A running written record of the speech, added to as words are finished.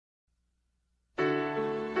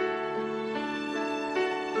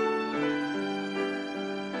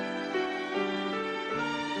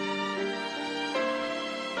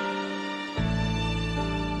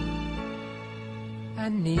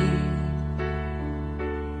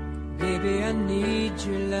Baby, I need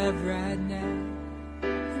your love right now.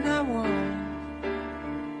 And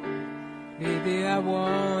baby, I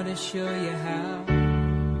want to show you how.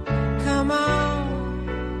 Come on.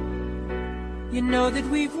 You know that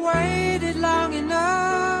we've waited long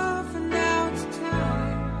enough, and now it's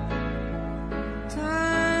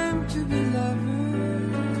time to be lovers.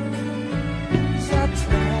 I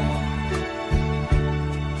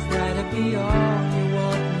try to be all you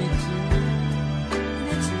want me to, and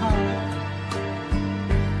it's hard,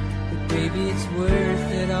 but baby, it's worth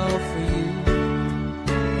it all for you.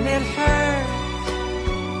 And it hurts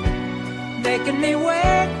making me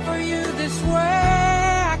wait for you this way.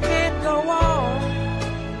 I can't go on,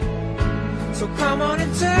 so come on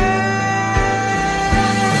and take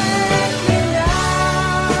me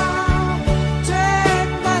now,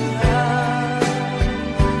 take my love,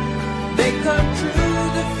 make come true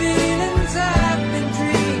the feelings I've been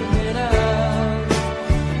dreaming of.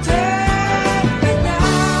 Take me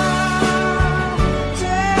now,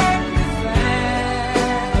 take me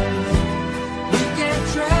fast. You can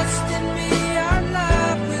trust in me, our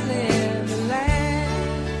love will ever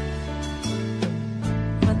last.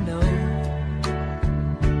 I know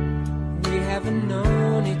we haven't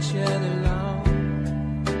known each other long,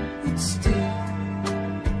 but still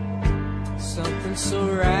something so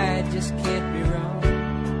right just can't be wrong.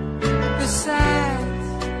 Besides,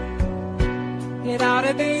 it ought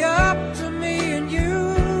to be up to me and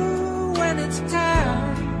you when it's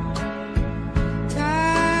time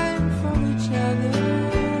for each other.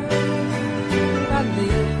 I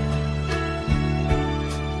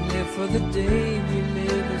live for the day we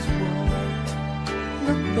live as one.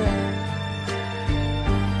 Look back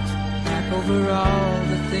over all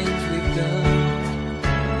the things we've done.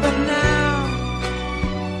 But now,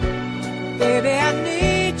 baby, I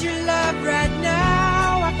need your love right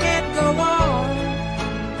now. I can't go on,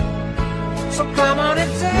 so come on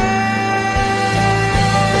and take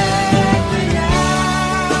me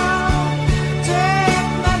now,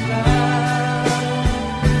 take my love,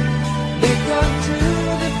 make come true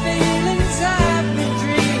the feelings I've been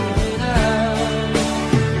dreaming of.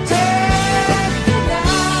 Take me now,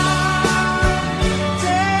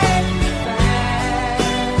 take me fast.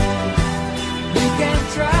 You can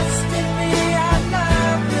trust in me, our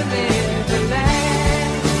love will never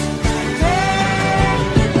last. Take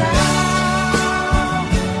me now,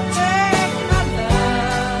 take my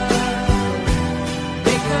love,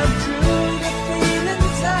 make come true the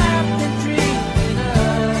feelings I've been dreaming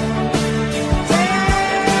of. Take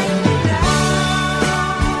me now,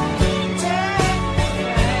 take me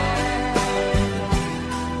fast.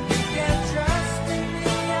 You can trust in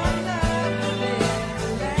me, our love will never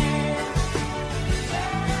last.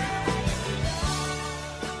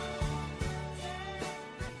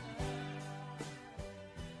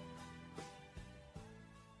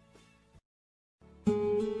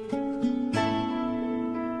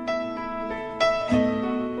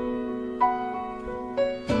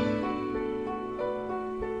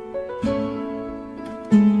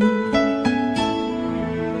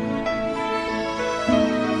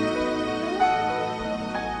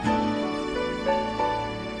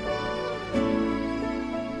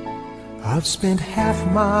 I've spent half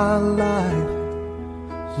my life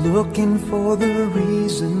looking for the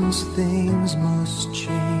reasons things must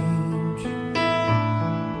change,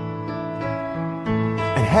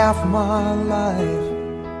 and half my life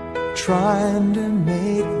trying to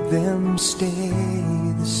make them stay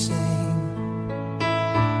the same.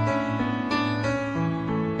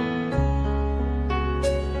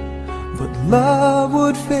 But love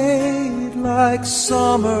would fade like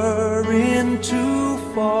summer into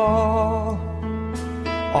fall.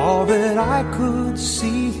 All that I could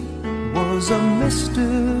see was a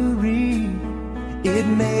mystery. It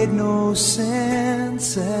made no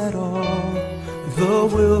sense at all. The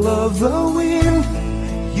will of the wind,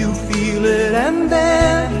 you feel it and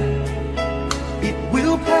then it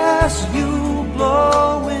will pass you,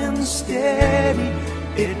 blowing steady.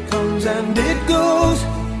 It comes and it goes,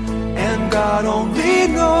 and God only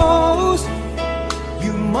knows.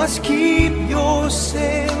 You must keep your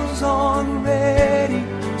sails on ready,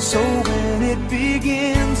 so when it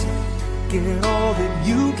begins, get all that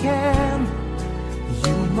you can.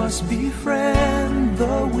 You must befriend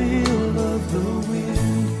the will of the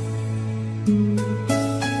wind.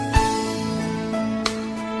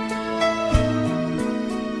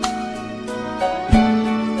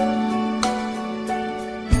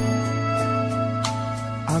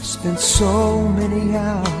 I've spent so many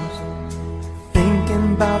hours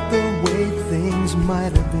thinking about the way things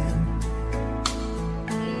might have been.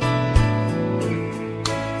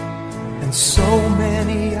 and so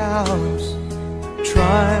many hours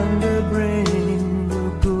trying to bring the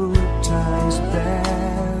good times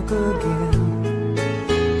back again.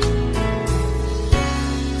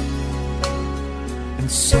 And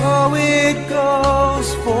so it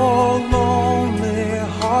goes for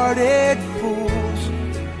lonely-hearted fools.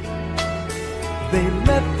 They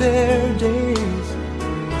let their days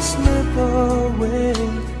slip away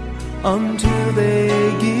until they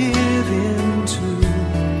give in to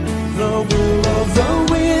the will of the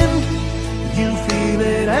wind. You feel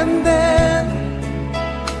it and then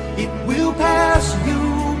it will pass you,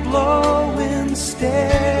 blowing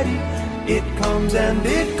steady. It comes and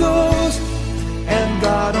it goes, and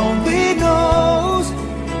God only knows.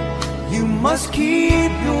 You must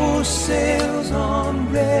keep your sails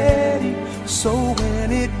on ready, so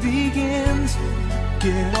when it begins,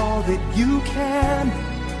 get all that you can.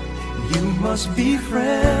 You must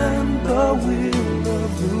befriend the will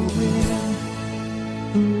of the wind.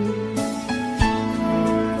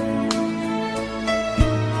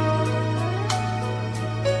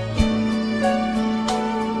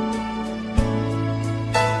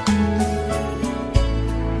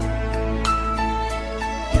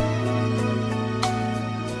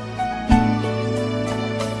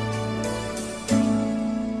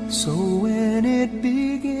 So when it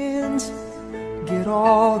begins, get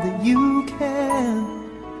all that you can.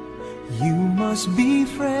 You must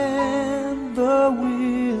befriend the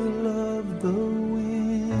will of the wind.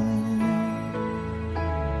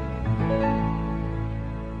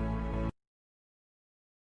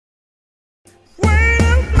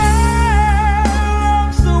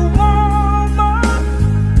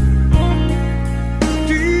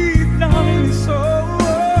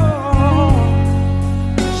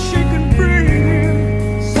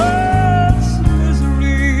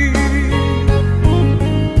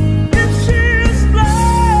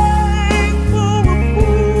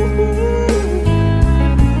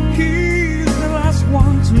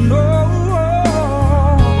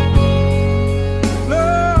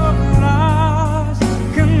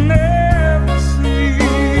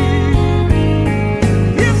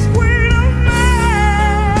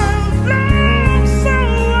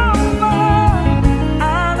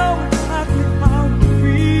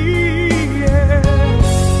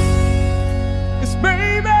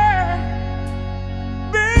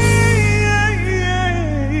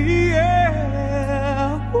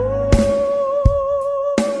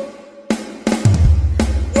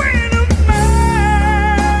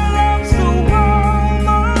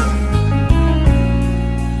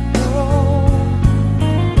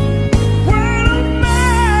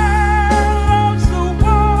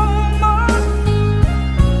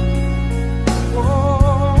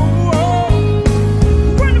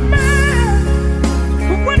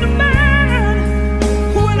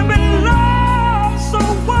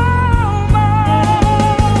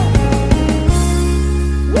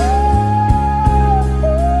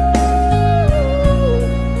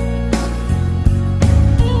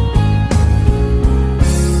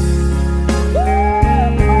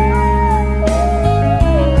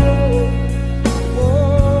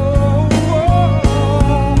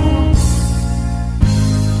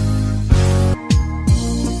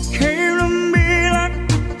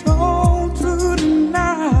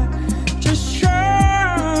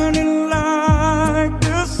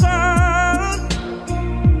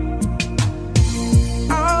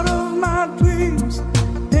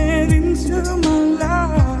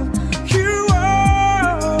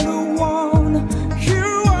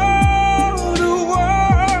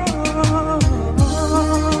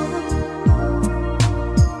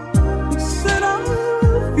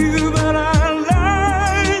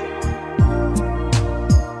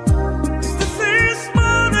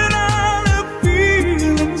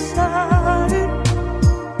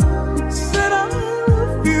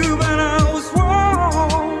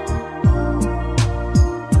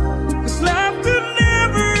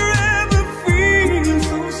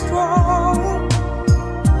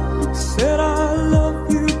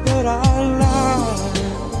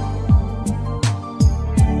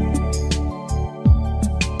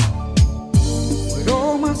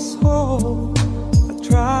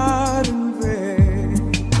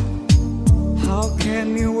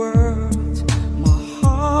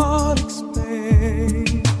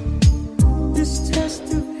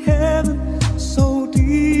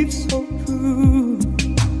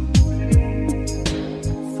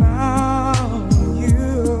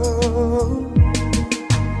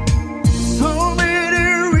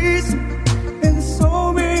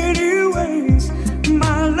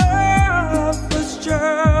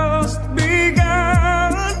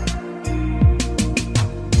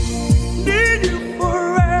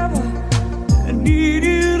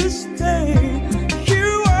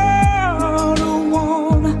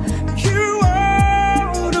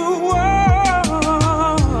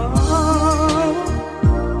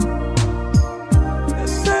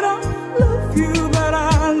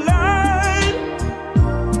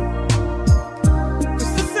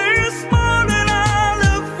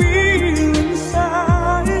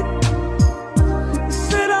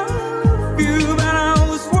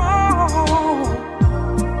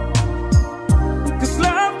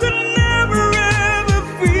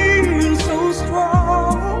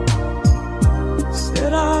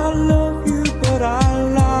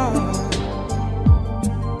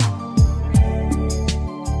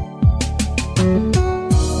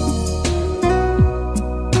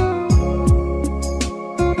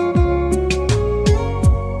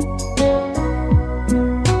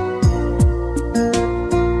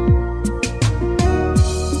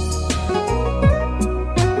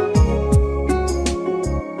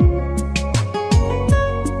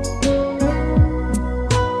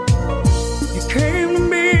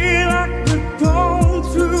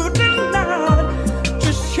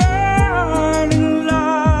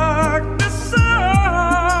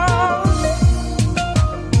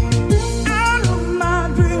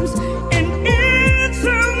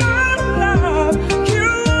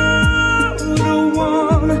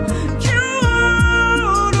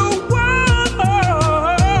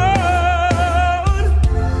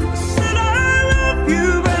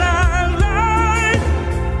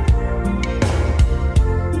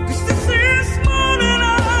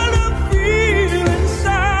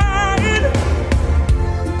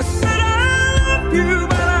 love you,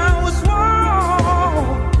 but I was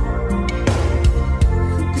wrong.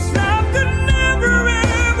 'Cause I could never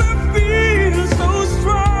ever feel so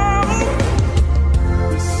strong.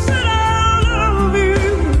 Said I love you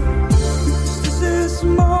just this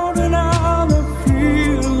morning I'm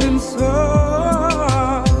feeling so.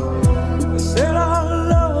 I said I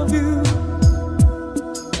love you,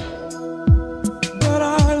 but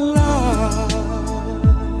I lied.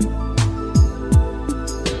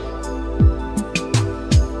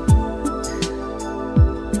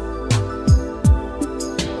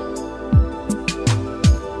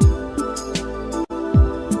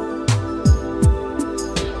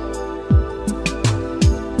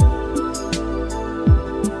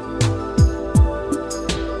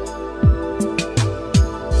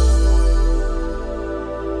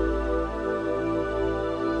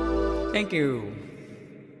 Thank you.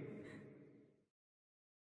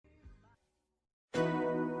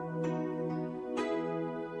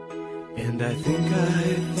 And I think I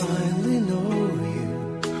finally know you.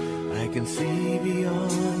 I can see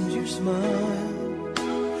beyond your smile.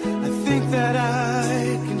 I think that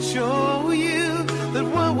I can show you that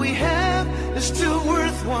what we have is still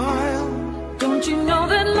worthwhile. Don't you know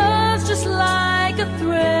that love's just like a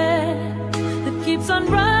thread that keeps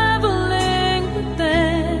unraveling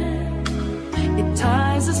within? It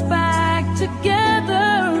ties us back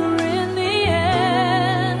together in the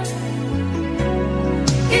end.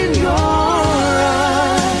 In your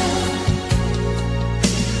eyes,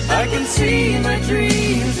 I can see my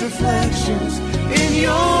dreams' reflections. In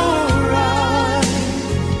your eyes,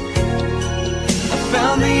 I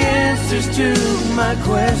found the answers to my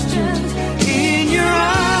questions. In your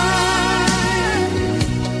eyes,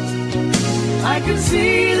 I can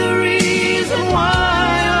see the reason why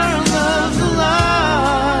our love's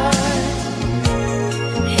alive.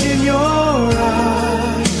 In your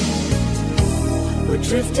eyes, we're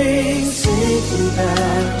drifting safely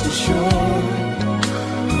back to shore.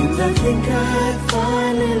 And I think I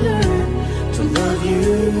finally learned to love you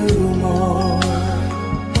more.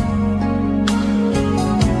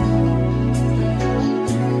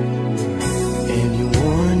 And you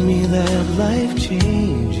warned me that life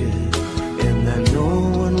changes, and that no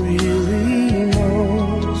one really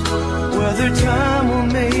knows whether time will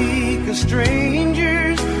make us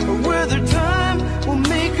strangers or whether time will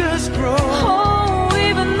make us grow. Oh,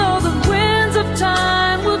 even though the winds of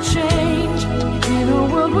time will change, in a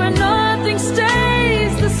world where nothing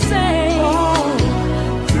stays the same. Oh,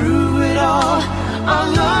 through it all, our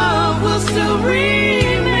love will still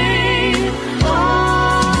remain.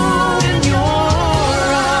 Oh, in your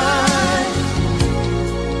eyes,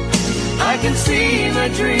 I can see my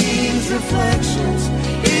dreams' reflections.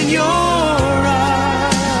 In your eyes,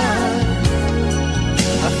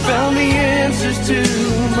 I found the answers to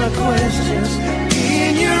my questions.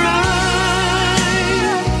 In your eyes,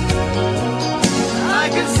 I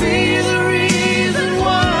can see the reason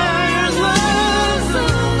why our love's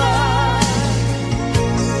alive.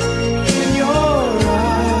 In your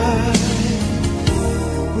eyes,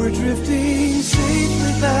 we're drifting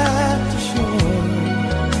safely back to shore.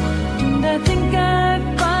 And I think I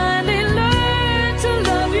finally learned to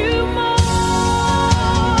love you more.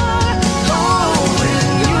 Oh, in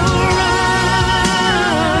your eyes,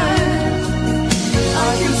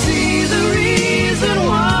 I can see the reason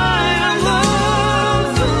why our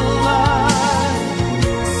love's alive.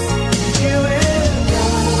 You and I,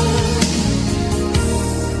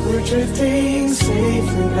 we're drifting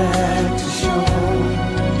safely back to shore.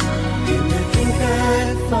 And I think I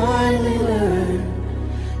finally learned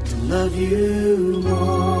to love you more.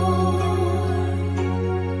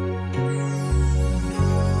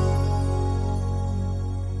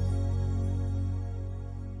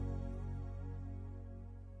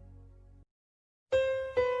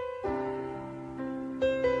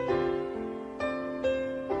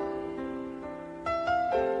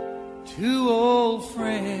 Two old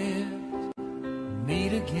friends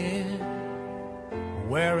meet again,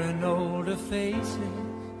 wearing older faces,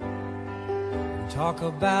 and talk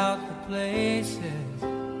about the places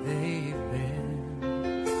they've been.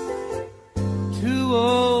 Two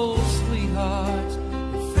old sweethearts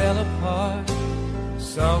that fell apart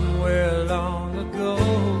somewhere long ago.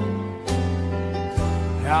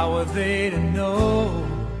 How were they to know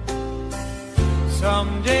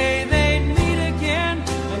someday they'd meet again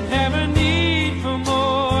and have a need for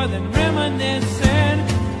more than reminiscing?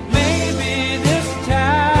 Maybe this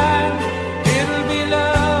time it'll be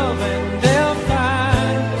love and they'll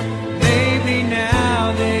find maybe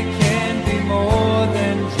now they can be more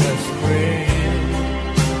than just friends.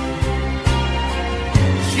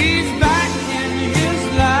 She's back in his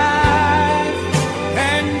life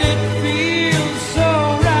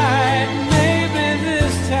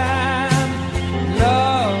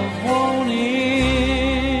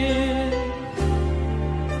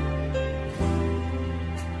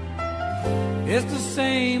It's the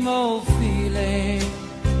same old feeling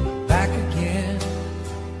back again.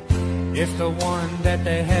 It's the one that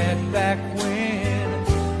they had back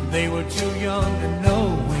when they were too young to know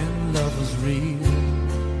when love was real.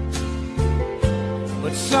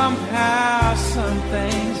 But somehow some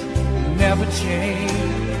things never change,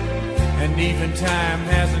 and even time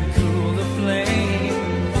hasn't cooled the flame.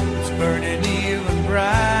 It's burning even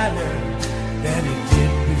brighter than it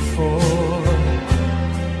did before.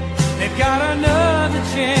 They've got another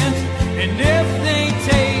chance, and if they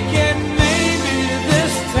take it, maybe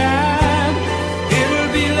this time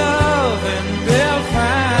it'll be love and they'll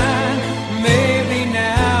find maybe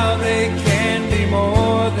now they can be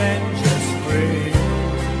more than just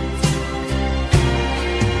friends.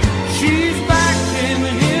 She's back in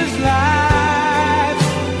his life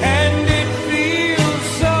and it feels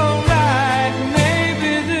so right.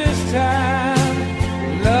 Maybe this time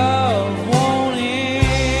love won't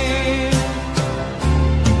end.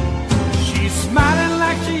 She's smiling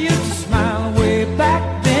like she used to smile way back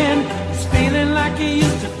then. He's feeling like he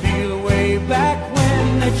used to feel way back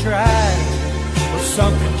when they tried. But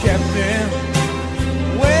something kept them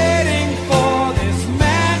waiting for this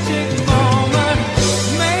magic moment.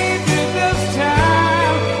 Maybe this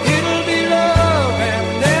time it'll be love and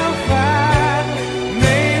they'll find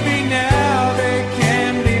maybe now they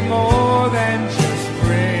can be more than just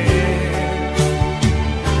friends.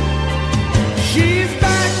 She's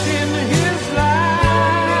back in his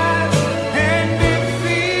life and it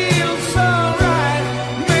feels so right.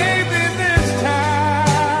 Maybe this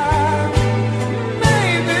time,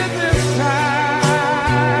 maybe this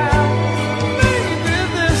time, maybe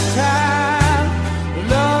this time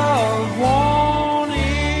love won't end.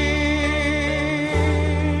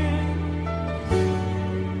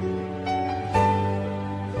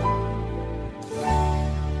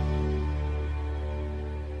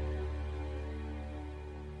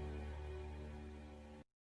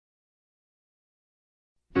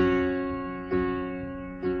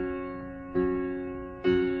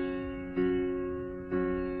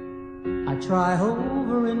 I try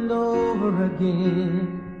over and over again,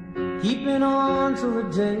 keeping on to a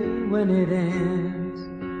day when it ends.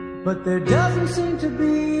 But there doesn't seem to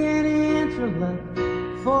be any answer left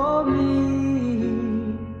for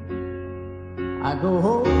me. I go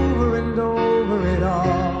over and over it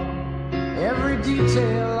all, every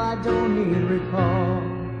detail I don't need recall.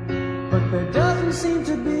 But there doesn't seem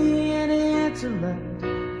to be any answer left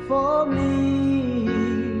for me.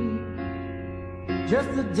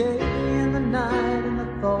 Just the day and the night and the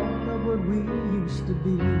thought of what we used to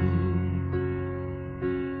be.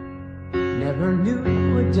 Never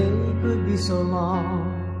knew a day could be so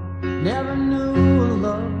long. Never knew a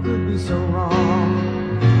love could be so wrong.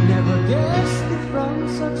 Never guessed that from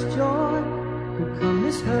such joy could come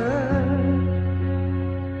this hurt.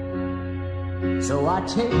 So I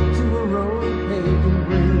take to a road paved in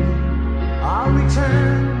green. I'll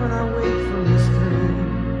return when I wake from this dream.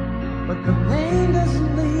 But the pain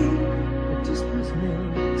doesn't leave, the distance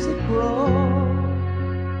makes it grow.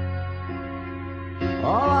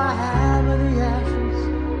 All I have are the ashes,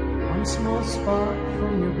 one small spark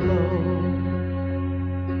from your glow.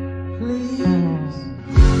 Please,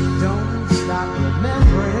 don't stop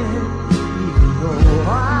remembering, even though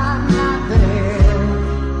I'm not there.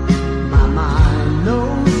 My mind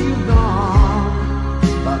knows you've gone,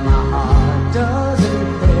 but my heart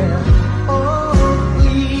doesn't care. Oh,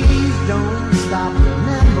 please don't stop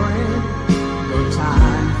remembering, though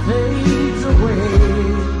time fades away.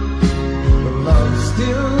 The love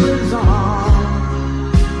still lives on,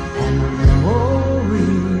 and the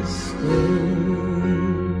memories stay.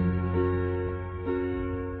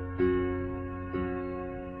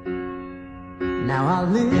 Now I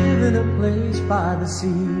live in a place by the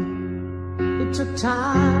sea. It took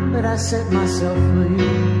time, but I set myself free.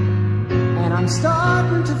 And I'm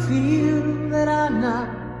starting to feel that I'm not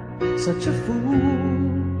such a fool.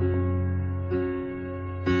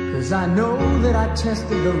 'Cause I know that I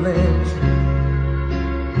tested the ledge.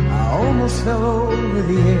 I almost fell over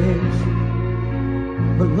the edge.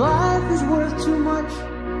 But life is worth too much,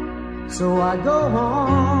 so I go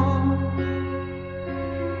on.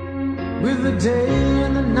 With the day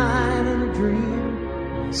and the night and the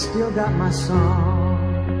dream, still got my song.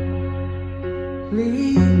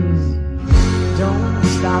 Please, don't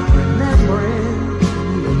stop remembering,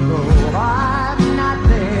 even though I'm not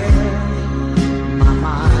there. My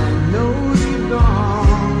mind knows you've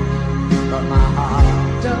gone, but my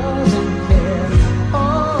heart doesn't care.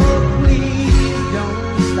 Oh, please,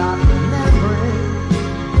 don't stop remembering.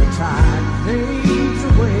 The time fades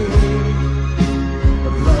away,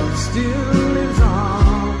 but love still lives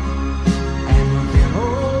on, and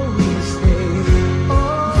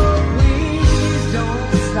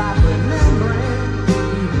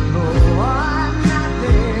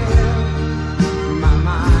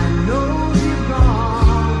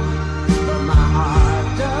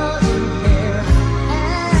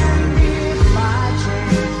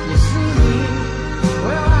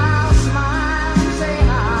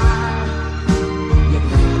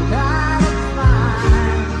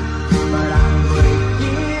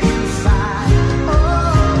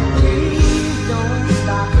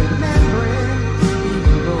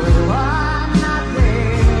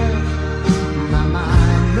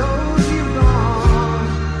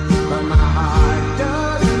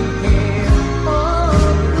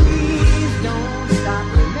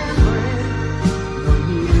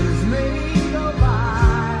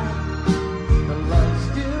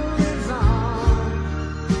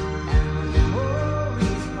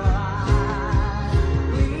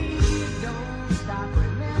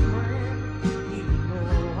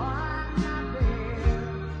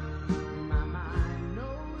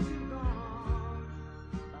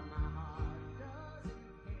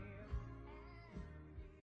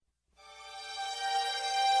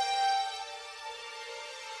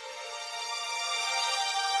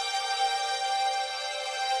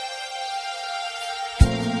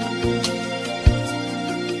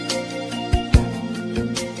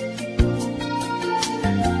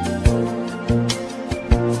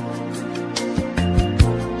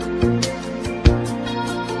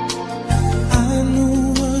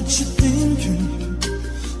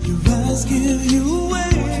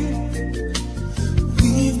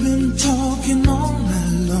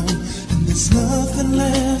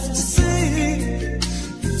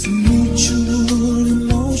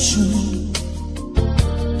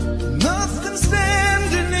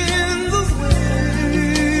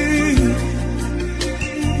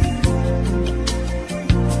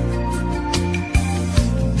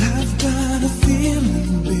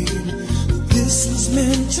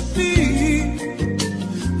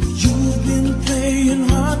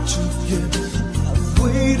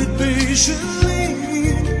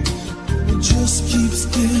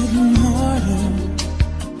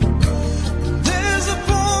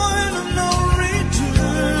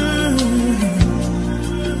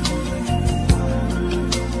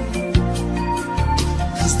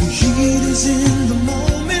is in the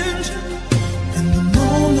moment, and the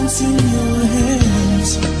moment's in your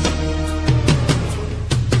hands.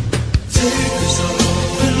 Take this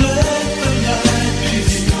love and let the light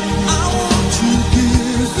begin. I want to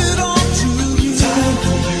give it all to you. Time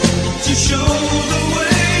for you to show the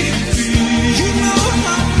way you feel. You know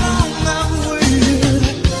how long I've waited.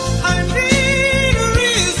 I need a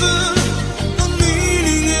reason, a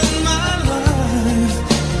meaning in my life.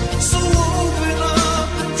 So open up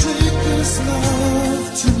and take this love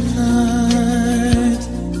tonight.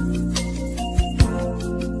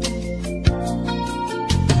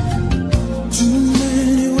 Too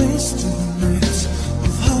many wasted nights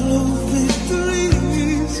of hollow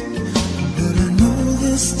victories, but I know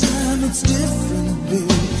this time it's different,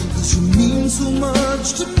 babe, 'cause you mean so much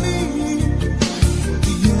to me.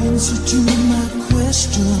 The answer to my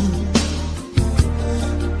question,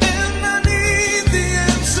 and I need the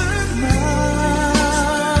answer now.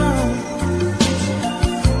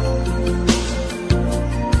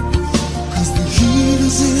 'Cause the heat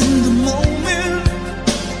is in the moment,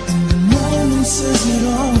 and the moment says it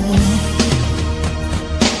all.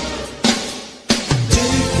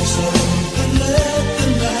 Take this love and let the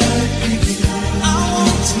light begin. I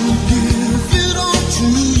want to give it all to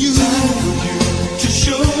you. Time for you to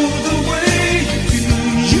show the way you feel.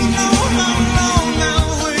 You know how long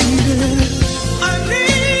I've waited. I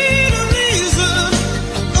need a reason,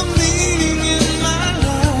 a meaning in my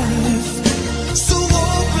life. So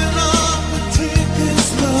open up and take this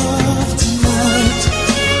love tonight.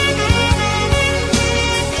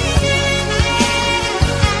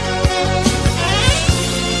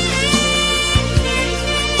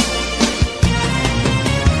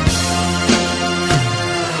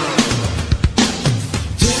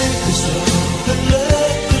 Take this love and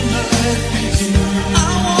let the night begin. I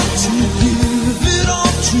want to give it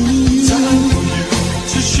all to you. Time for you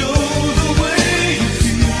to show the way you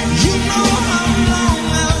feel. You know how long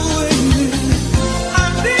I've waited. I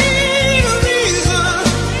need a reason,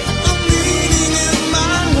 a meaning in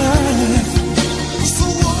my life. So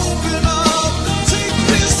open up and take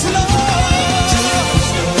this love. Take this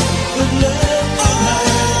love and let the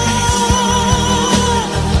light begin.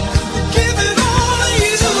 Give it all to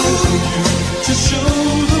you. To show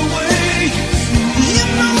the way you feel. You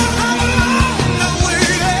know how long I've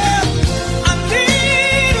waited. I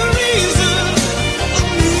need a reason, a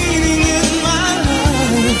meaning in my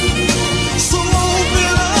life. So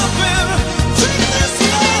open up and take this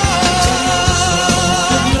love.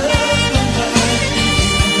 And let the light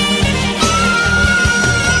begin.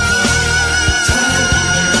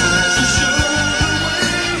 Time to show the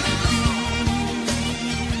way you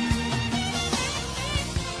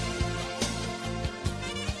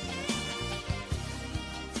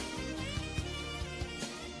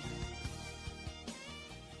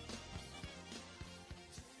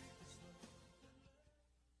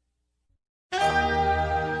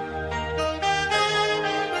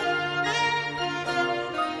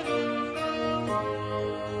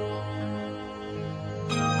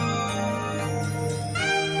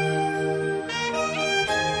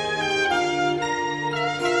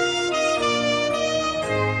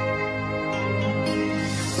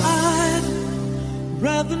I'd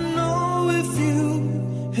rather know if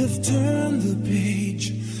you have turned the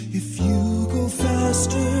page, if you go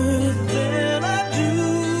faster than I do.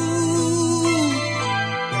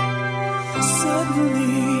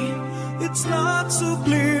 Suddenly, it's not so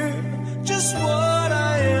clear just what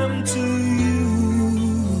I am to you.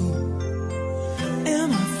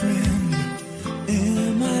 Am I friend?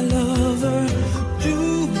 Am I lover? Do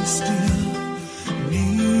we still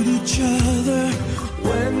need each other?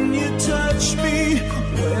 When you touch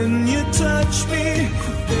me,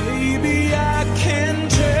 baby, I can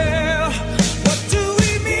tell. What do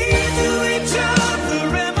we mean to each other?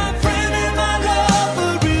 Am I friend? Am I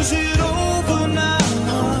lover? Is it over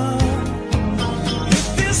now? If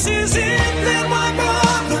this is it, then why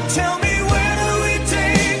bother? Tell me, where do we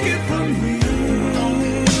take it from here?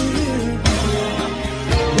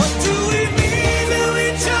 What do we mean to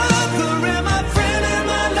each other? Am I friend? Am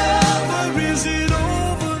I lover? Is it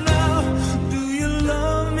over now? Do you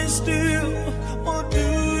love me still?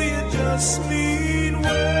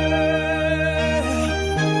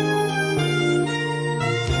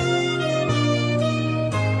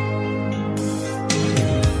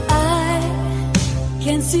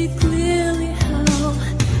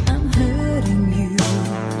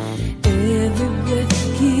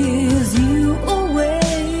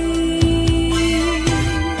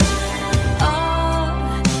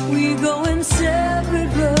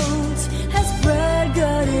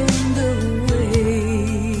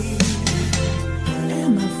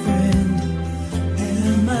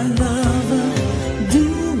 my lover, do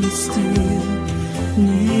we still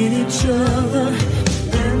need each other?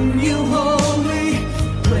 When you hold me,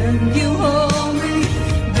 when you hold me,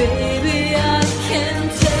 baby, I can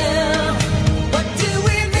tell. What do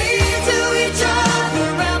we mean to each other?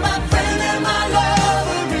 Am I friend and my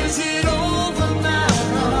lover? Is it over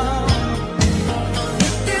now?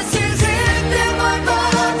 If this is it, then my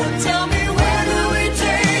mother, tell me, where do we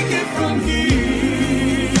take it from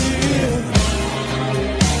here?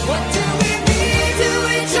 What do we mean to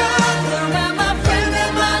each other? Am I friend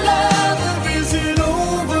and my lover? Is it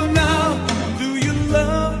over now? Do you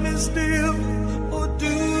love me still, or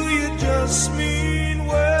do you just mean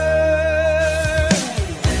well?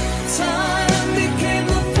 Time became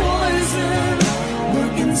the poison,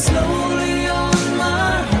 working slowly on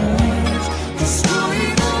my heart,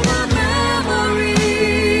 destroying all my memories.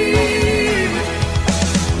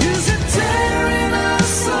 Is it tearing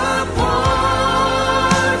us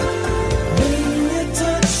apart? When you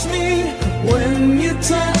touch me, when you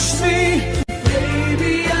touch me,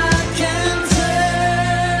 baby, I can tell.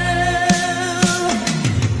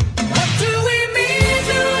 What do we mean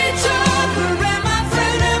to each other? Am I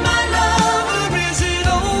friend and my lover? Is it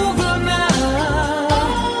over now?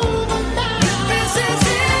 If this is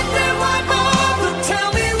it, then my mother, tell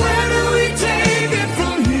me, where do we take it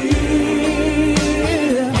from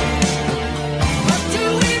here? What do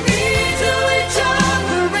we mean to each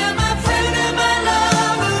other? Am I friend and my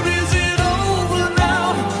lover? Is it over now?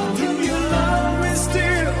 Do you love me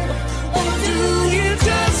still, or do you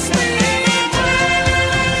just mean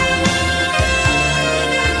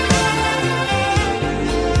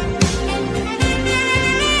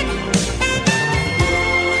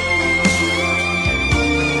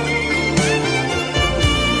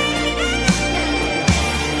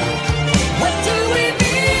What do we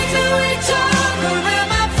mean to each other?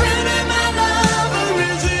 Am I friend and my lover?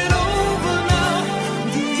 Is it over now?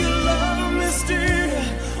 Do you love me still,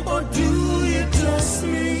 or do you just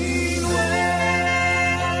mean well?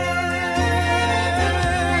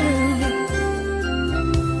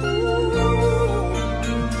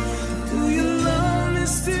 Do you love me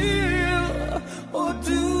still, or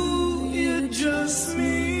do you just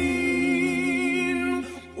mean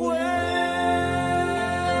well?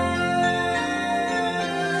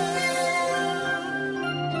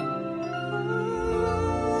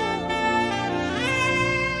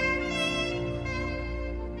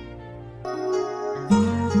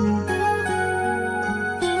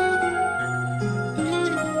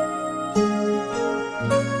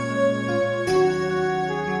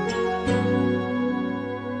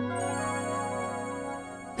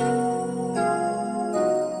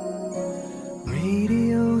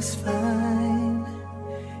 Radio's fine,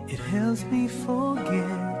 it helps me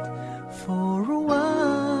forget for a while.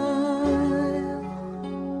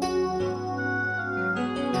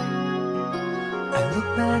 I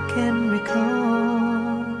look back and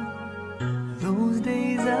recall those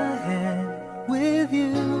days I had with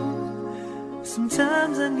you.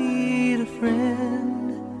 Sometimes I need a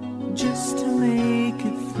friend just to make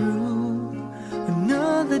it through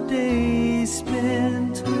another day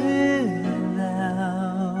spent without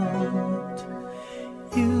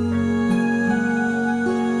you.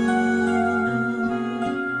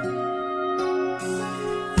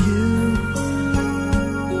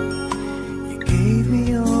 You gave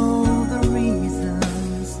me all the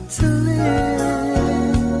reasons to live,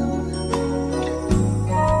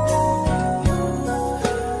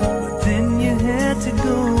 but then you had to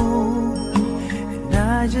go, and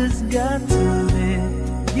I just got to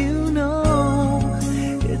let you know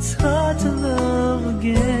it's hard to love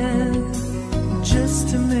again just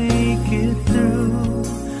to make it through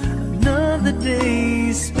another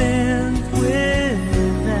day spent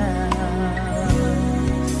without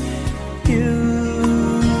you.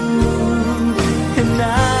 And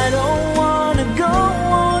I don't wanna go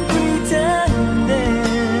on pretending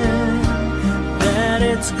that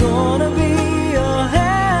it's gonna be a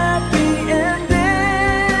happy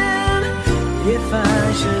ending.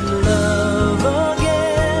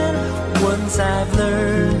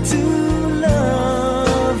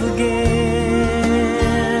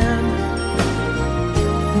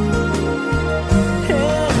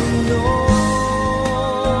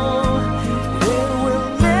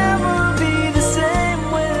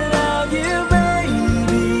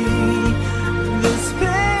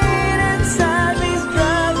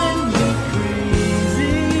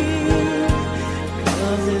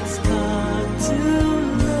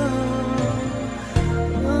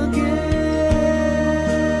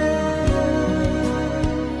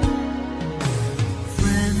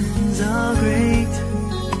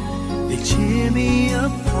 hear me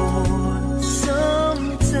up for some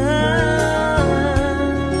time.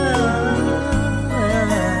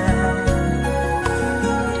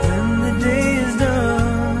 When the day is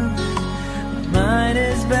done, my mind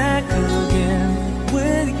is back again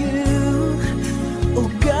with you. Oh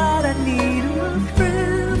God, I need a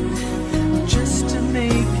friend just to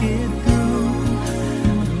make it through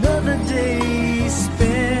another day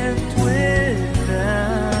spent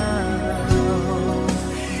without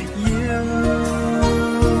you.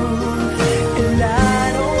 And I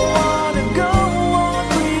don't wanna go on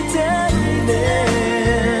pretending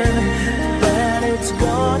that it's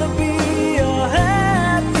gonna be a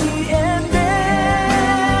happy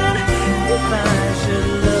ending. If I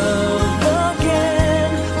should love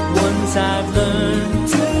again, once I've learned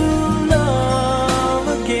to love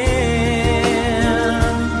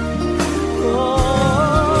again. Oh,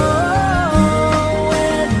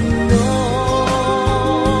 and no,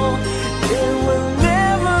 it will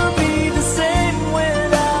never be the same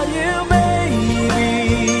without you, baby.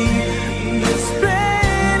 This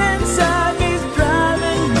pain inside me's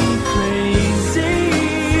driving me crazy,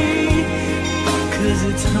 'cause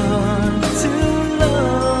it's hard to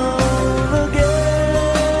love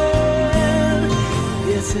again.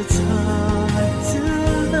 Yes, it's hard to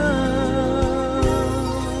love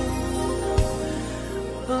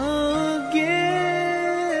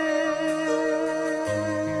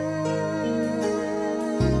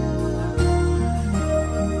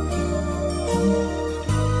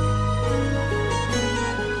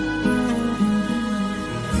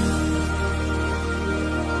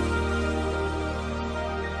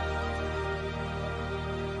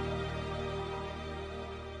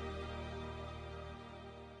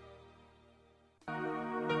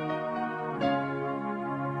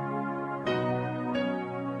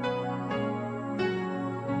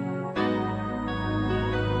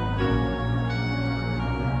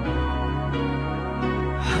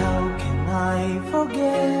How can I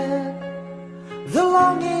forget the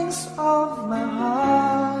longings of my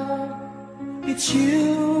heart? It's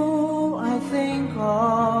you I think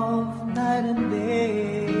of night and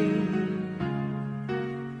day.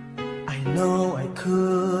 I know I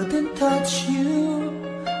couldn't touch you,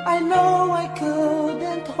 I know I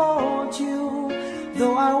couldn't hold you,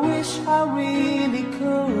 though I wish I really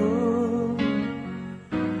could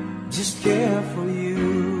just care for you.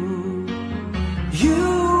 You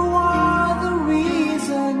are the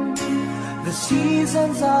reason, the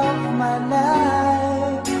seasons of my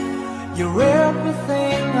life. You're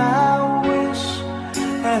everything I wish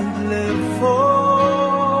and live for.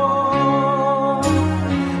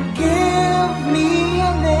 Give me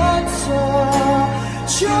an answer,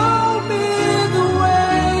 show me the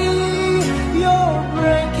way. You're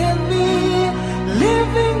breaking me,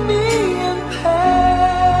 leaving me in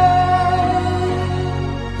pain.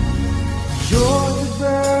 You're the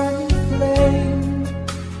burning flame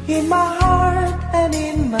in my heart and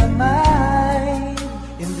in my mind.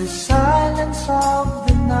 In the silence of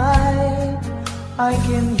the night, I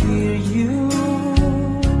can hear you.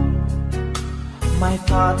 My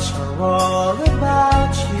thoughts are all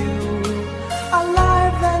about you,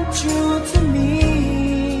 alive and true to me.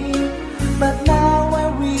 But now I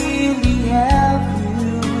really have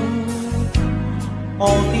you,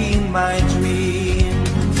 only in my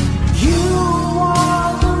dreams. You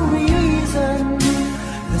are the reason,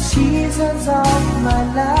 the seasons of my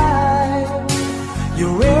life.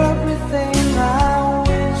 You're everything I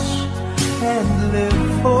wish and live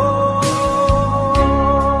for.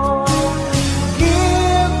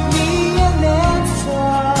 Give me an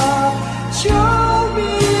answer, show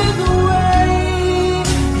me the way.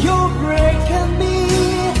 You're breaking me,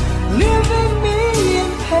 leaving me in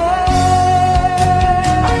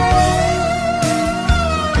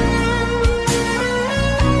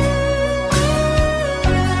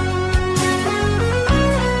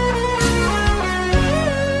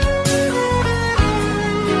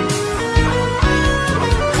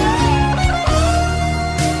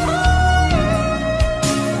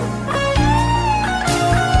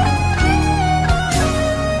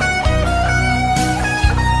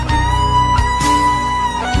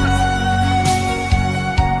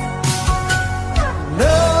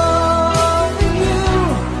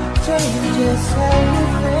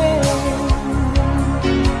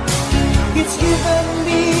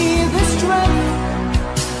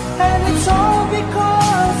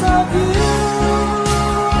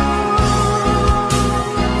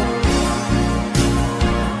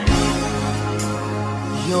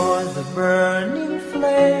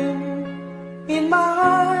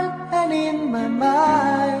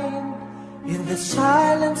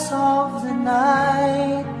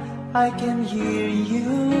I can can hear you.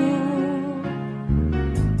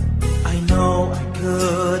 I know I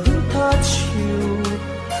couldn't touch you,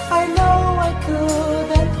 I know I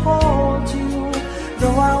couldn't hold you,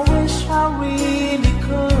 though I wish I really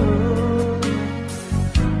could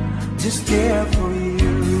just care for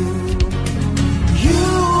you. You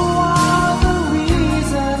are the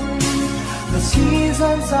reason, the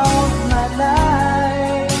seasons of my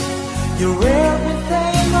life. You're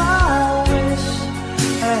everything I wish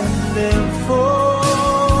and live for.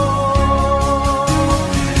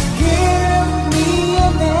 Give me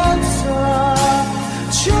an answer,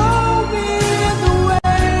 show me the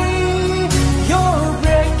way. You're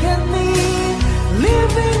breaking me,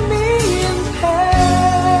 leaving me in pain.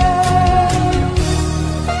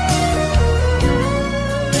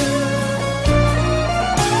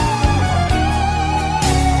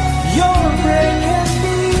 You're breaking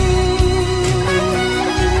me,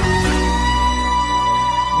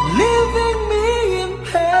 leaving me in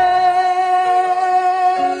pain.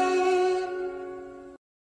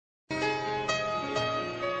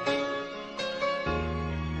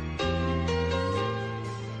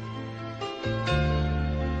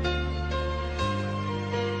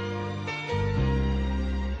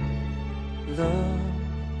 Love,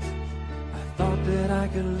 I thought that I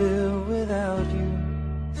could live without you.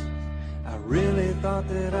 I really thought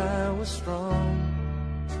that I was strong,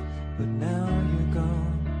 but now you're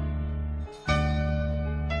gone.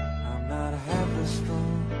 I'm not half as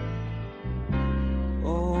strong.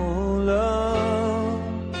 Oh, love,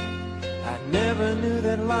 I never knew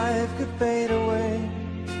that life could fade away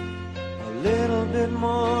a little bit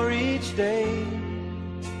more each day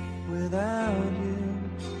without you.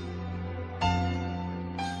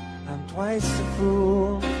 I'm twice a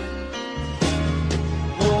fool.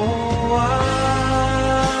 Oh, I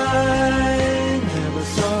never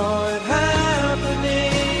saw it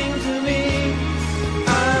happening to me. I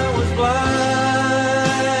was blinded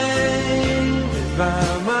by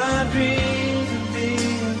my dreams of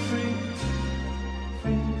being free,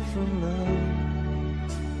 free from love.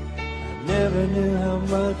 I never knew how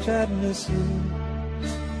much I'd miss you.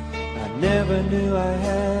 I never knew I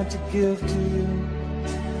had to give to you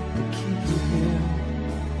to keep you here.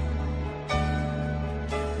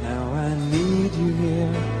 Now I need you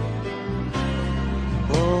here.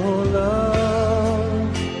 Oh, love,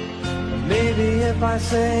 maybe if I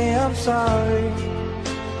say I'm sorry,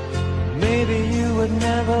 maybe you would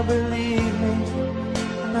never believe me,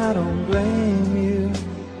 and I don't blame you.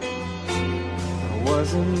 I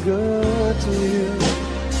wasn't good to you.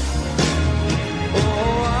 Oh,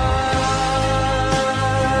 I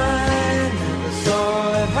never saw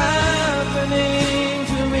it happening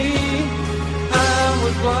to me. I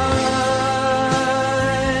was blind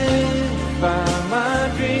by my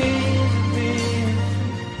dreams of being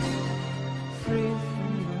free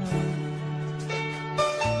from love.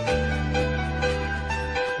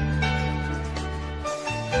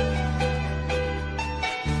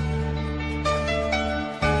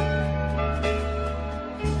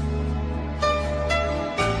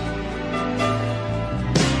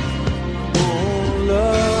 Oh,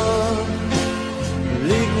 love,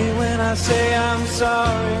 believe me when I say I'm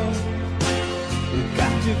sorry. You've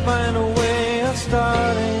got to find a way of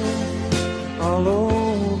starting all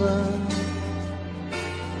over,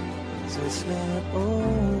 'cause it's not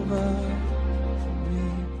over for me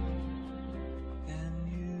and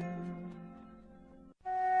you.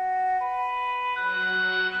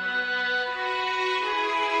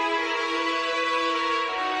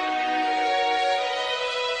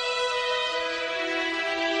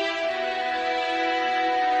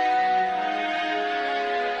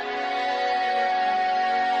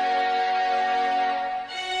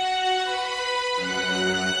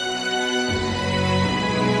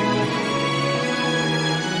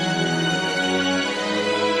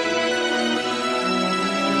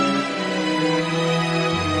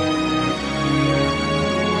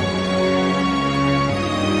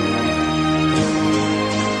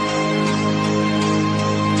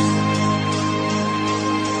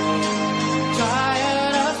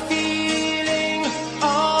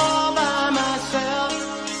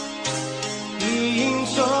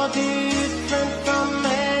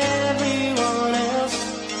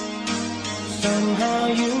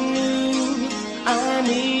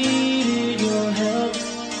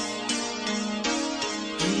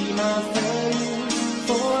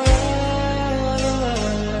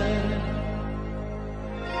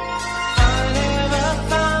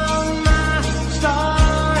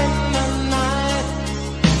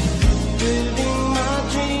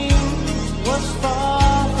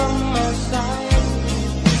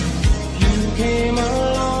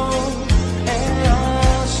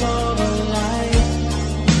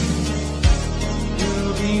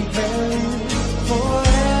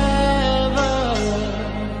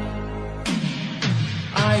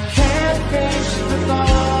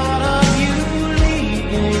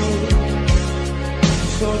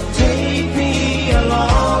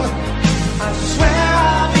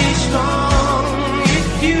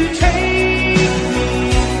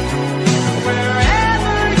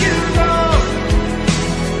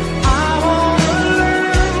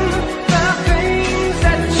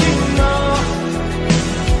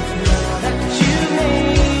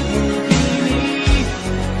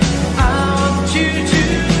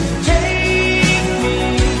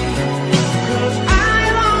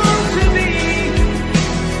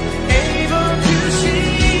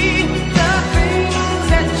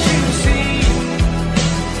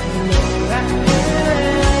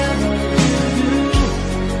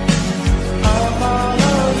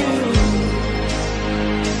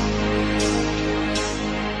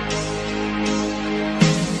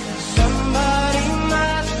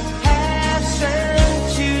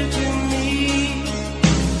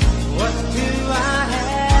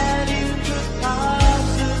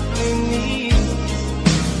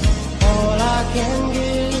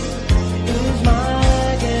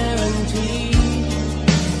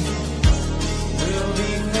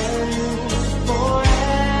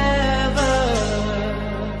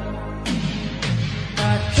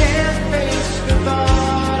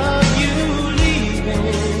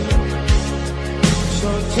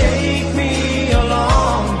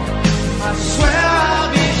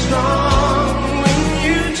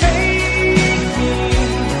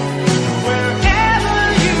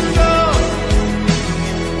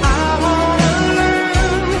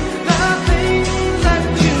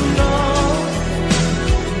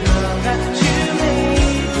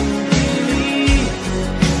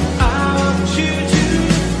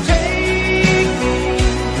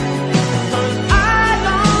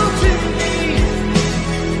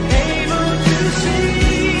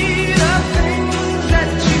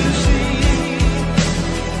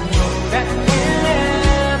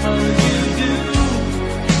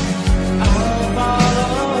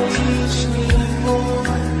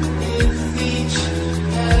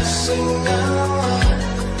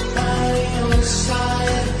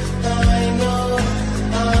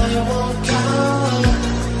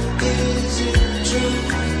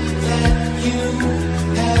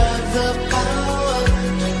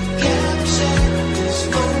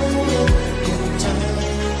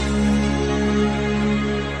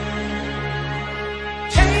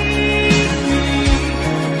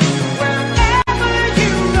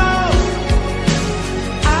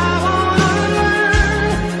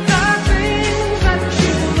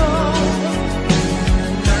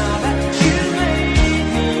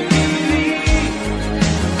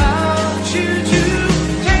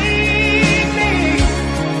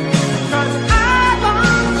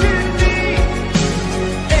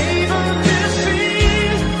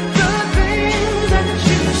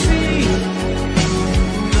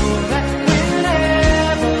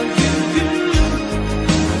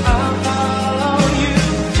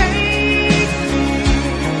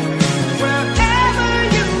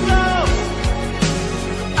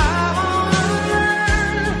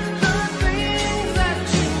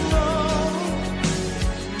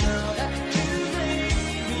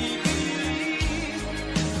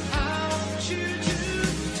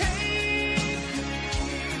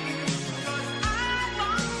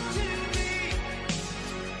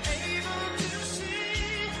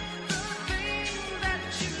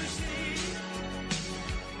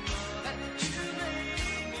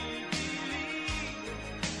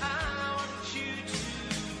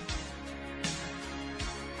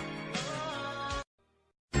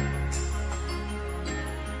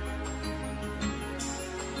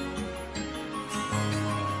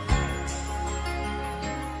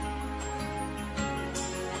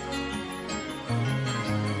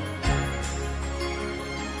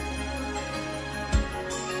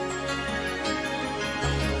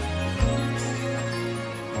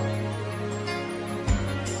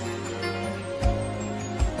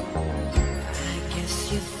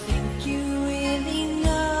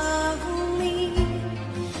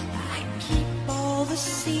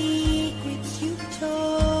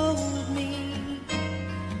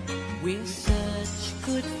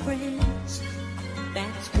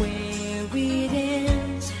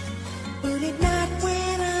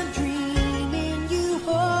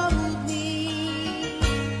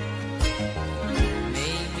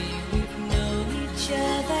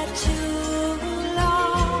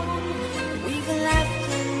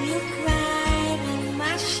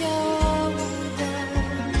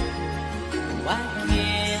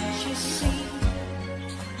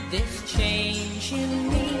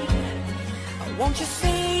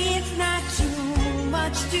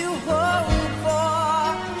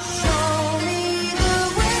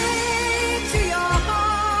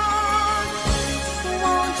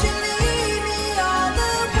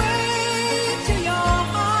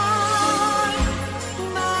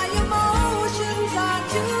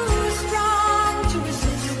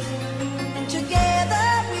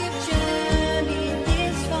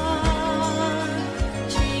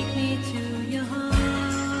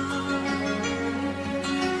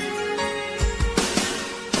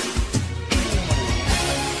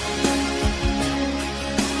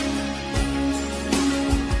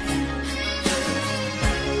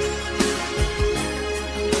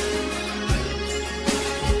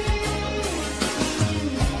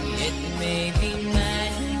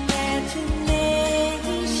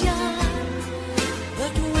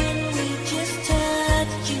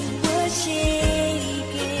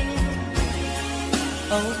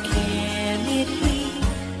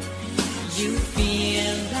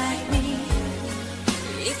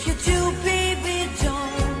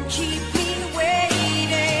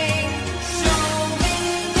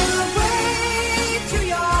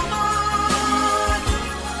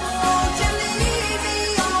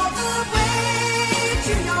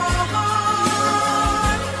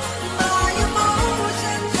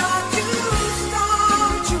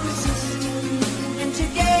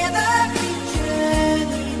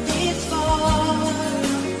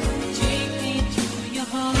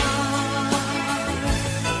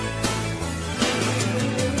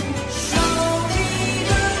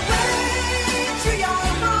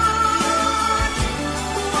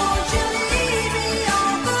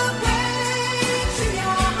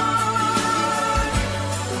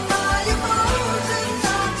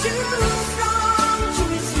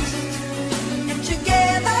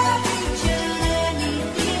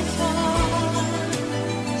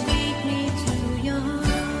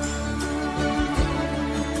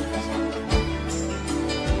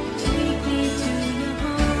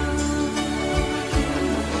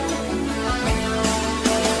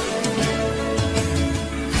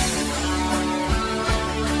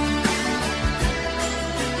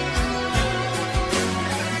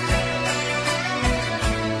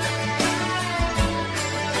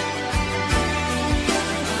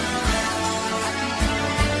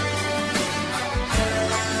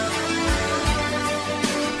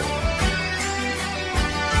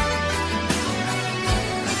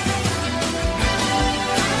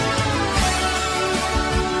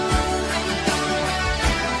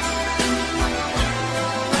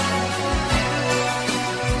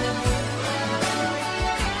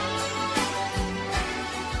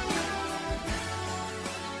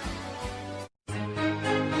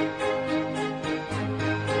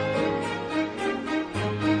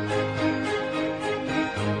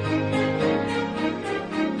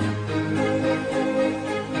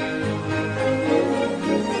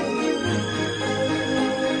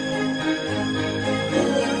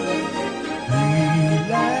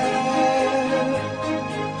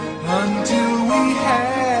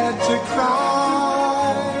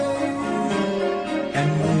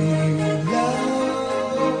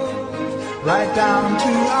 right down to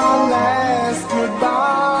our last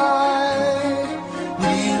goodbye.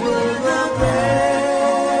 We were the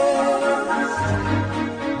best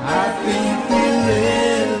I think we'll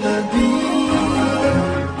ever be,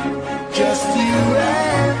 just you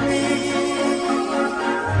and me,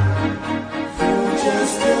 for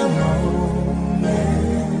just a moment.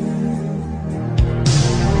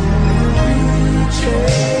 We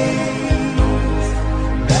chased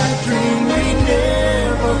that dream we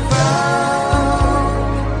never found.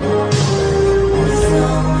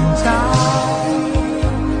 Sometimes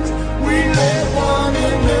we let one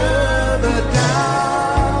another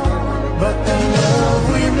down, but the love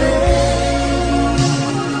we made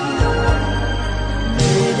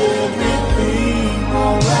everything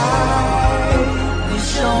alright. We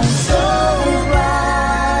shone so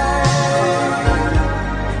bright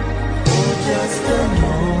for just a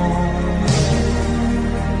moment.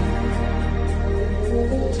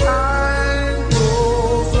 Time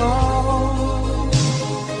goes on,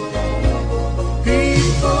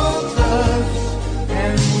 people touch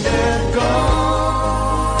and they're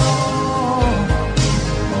gone,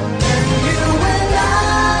 and you and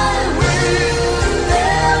I will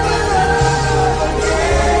never love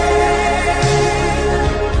again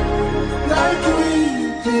like we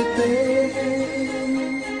did then.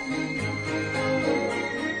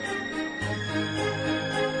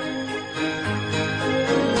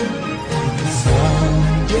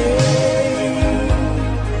 Someday,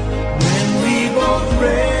 when we both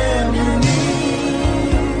reminisce,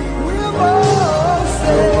 we'll both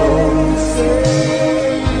say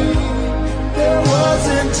there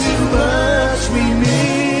wasn't too much we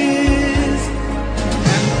missed,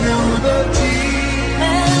 and through the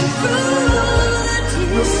tears,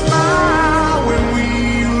 we'll smile when we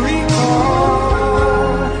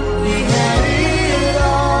recall we had it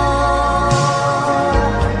all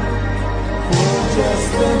for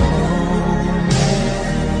just a moment.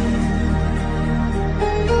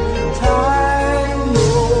 Time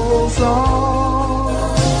goes on,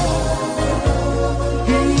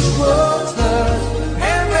 people touch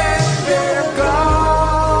and then they're gone,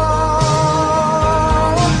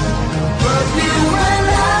 but you and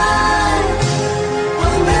I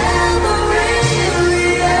will never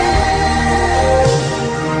really end.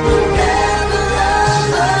 We'll never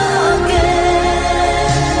love again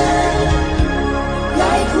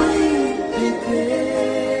like we did then.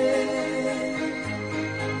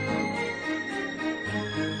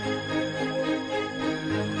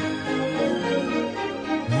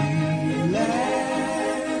 We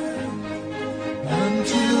laughed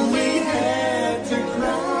until we had to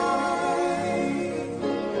cry,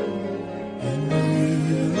 and we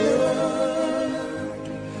looked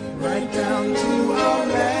right down to our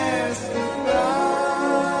last goodbye.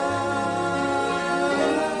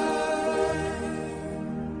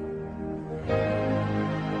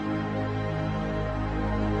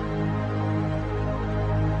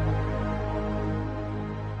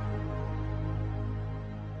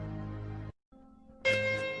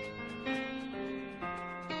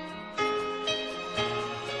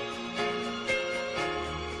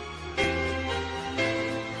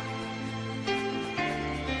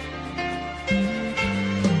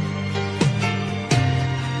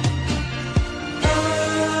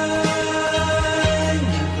 I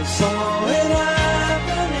never saw it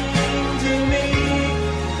happening to me.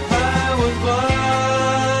 I was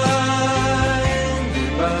blinded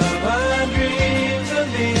by my dreams of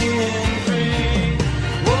being free.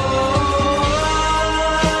 Whoa,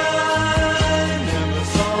 I never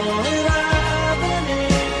saw it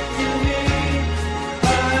happening to me.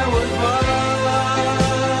 I was blinded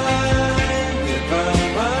by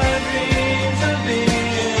my dreams of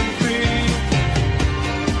being free.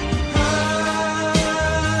 I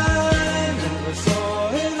never saw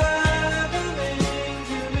it happening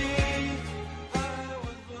to me. I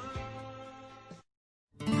was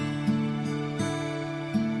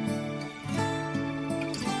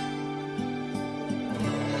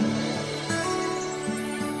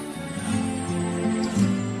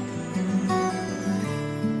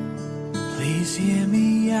Please hear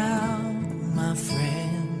me out, my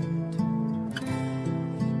friend.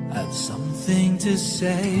 I've something to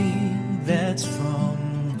say that's from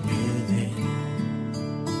within.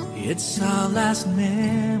 It's our last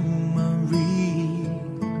memory.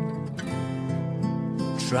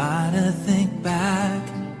 Try to think back,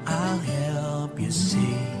 I'll help you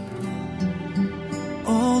see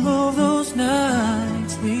all of those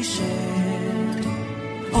nights we shared,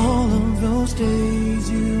 all of those days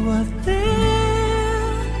you were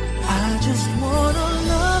there. I just wanna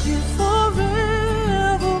love you forevermore.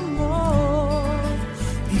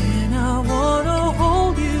 In our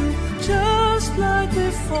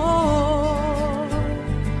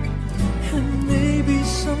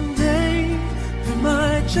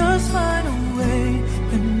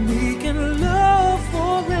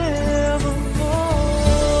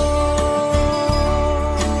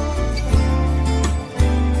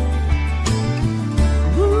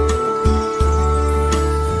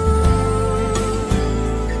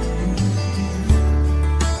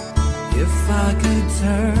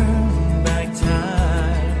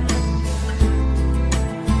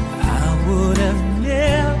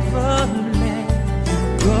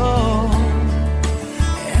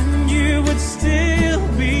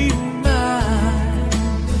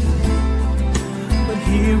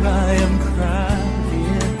I am crying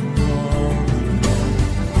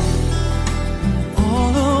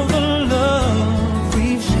all of the love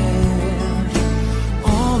we've shared,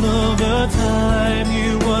 all of the time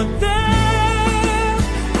you were there.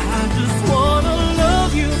 I just wanna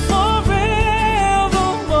love you forevermore,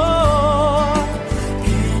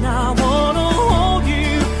 and I wanna hold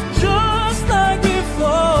you just like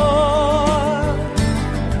before.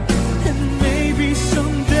 And maybe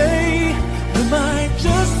someday we might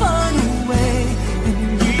just find a way, and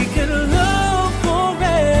we can love forevermore.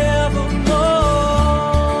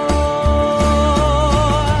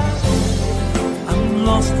 I'm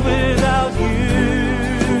lost without you.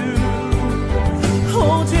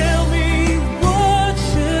 Oh, tell me, what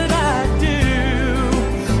should I do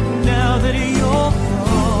now that you're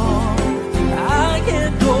gone? I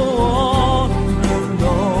can't go on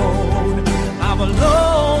alone. I'm a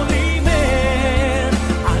lonely man.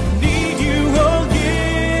 I need you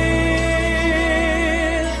again.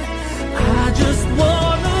 I just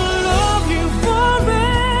wanna love you forevermore,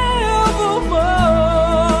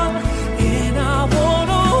 and I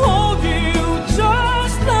wanna hold you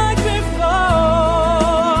just like before.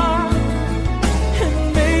 And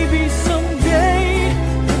maybe someday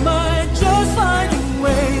we might just find a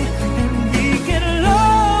way, and we can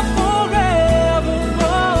love forevermore.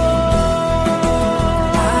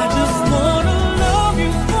 I just wanna love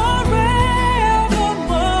you forevermore,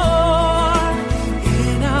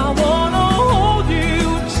 and I wanna hold you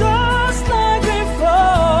just like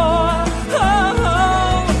before.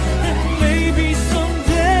 Oh, and maybe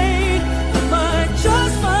someday we might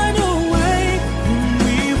just find a way, and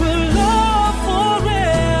we will love forevermore.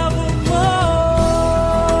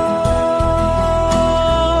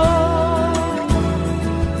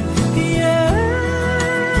 Yeah.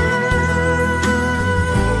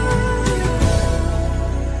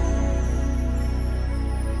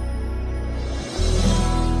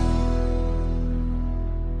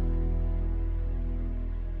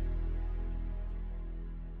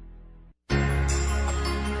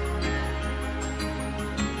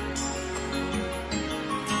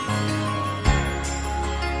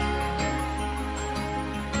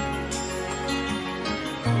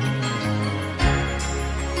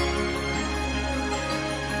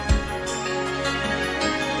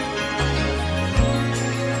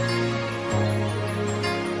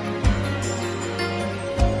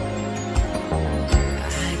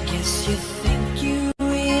 I guess you think you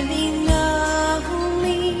really know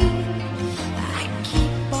me. I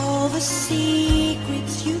keep all the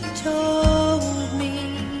secrets you told me.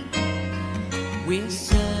 We're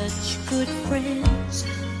such good friends,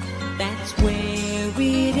 that's where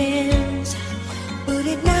it ends. But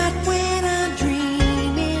at night when I'm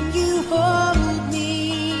dreaming, you hold me.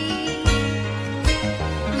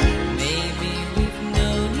 Maybe we've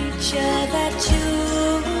known each other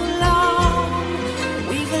too long.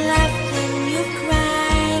 We've laughed and you've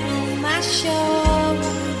cried on my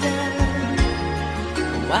shoulder.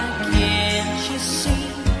 Why can't you see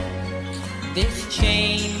this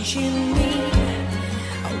change in me?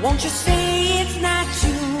 Won't you say it's not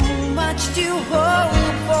too much to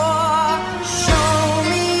hope for? Show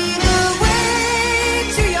me the way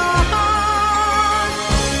to your heart.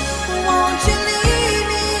 Won't you lead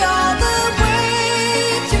me all the way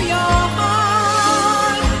to your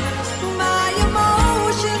heart? My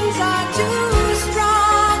emotions are too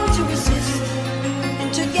strong to resist, and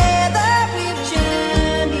together we've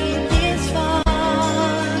journeyed this far.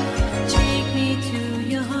 Take me to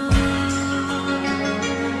your heart.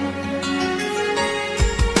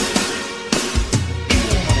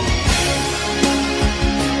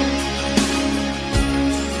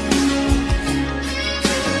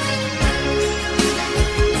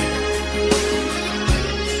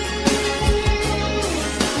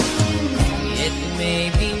 It may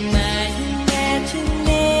be my imagination,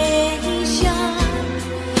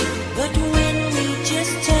 but when we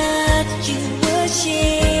just touched, you were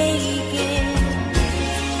shaking.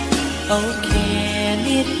 Oh, can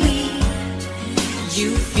it be you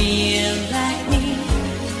feel like me?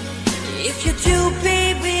 If you do,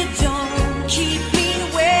 baby, don't keep me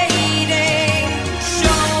waiting.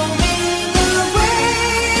 Show me the way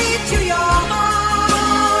to your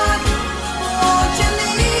heart. Won't you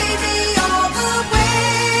lead me all the way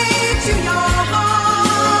to your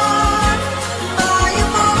heart? My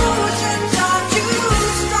emotions are too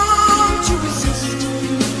strong to resist,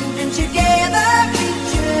 and together we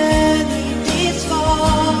journey this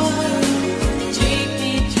far. Take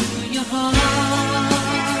me to your heart.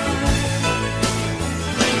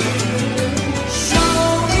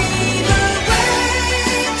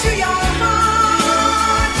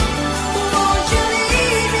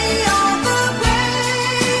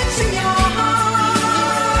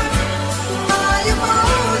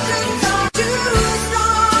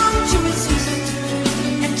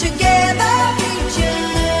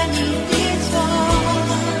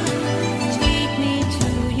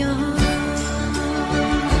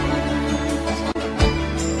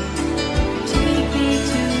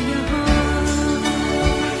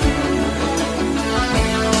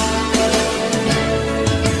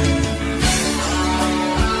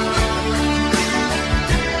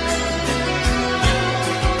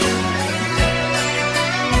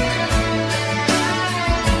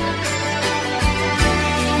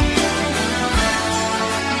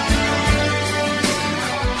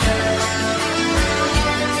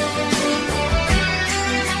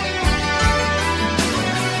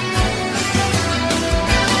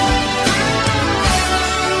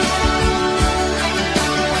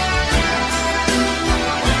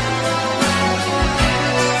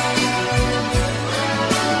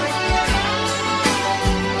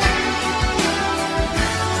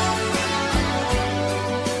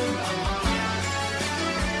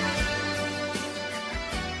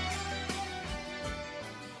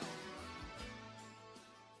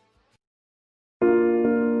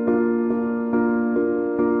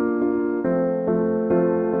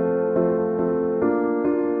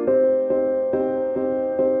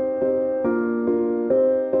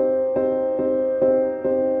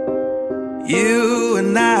 You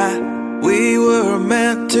and I, we were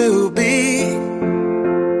meant to be.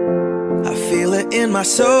 I feel it in my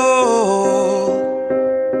soul,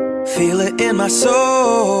 feel it in my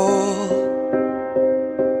soul.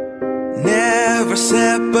 Never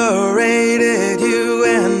separated, you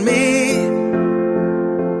and me.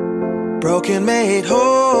 Broken made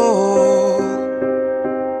whole,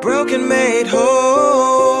 broken made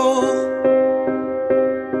whole.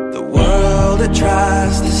 The world that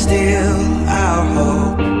tries to steal our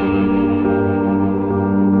hope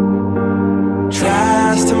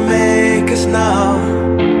tries to make us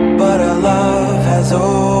numb, but our love has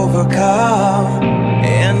overcome.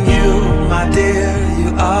 And you, my dear,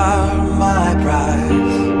 you are my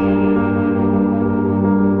prize.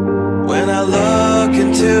 When I look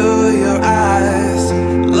into your eyes,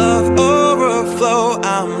 love overflow,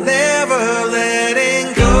 I'm never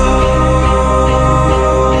letting go.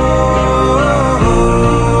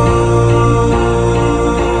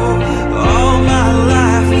 All my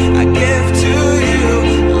life I give to you,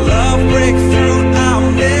 love breakthrough, I'm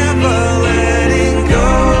never letting go.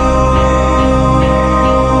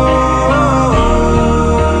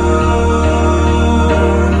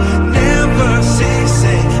 Never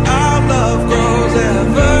ceasing, our love grows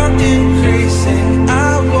ever increasing, I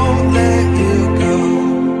won't let you go.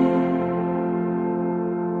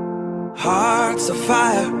 Hearts of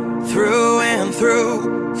fire through and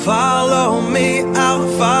through, follow me, I'll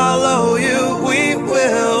follow you. We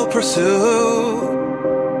will pursue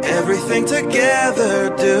everything together,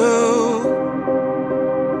 do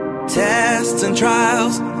tests and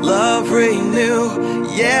trials, love renew.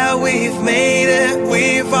 Yeah, we've made it,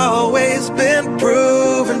 we've always been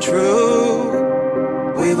proven true.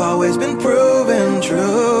 We've always been proven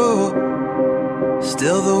true.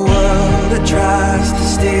 Still the world that tries to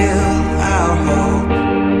steal our hope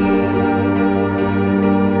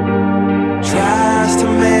tries to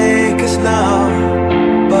make us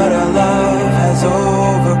numb, but our love has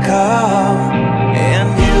overcome. And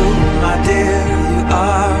you, my dear, you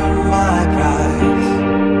are my prize.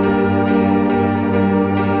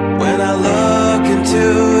 When I look into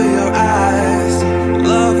your eyes,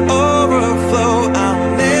 love overflow, I'm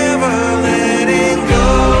never letting go.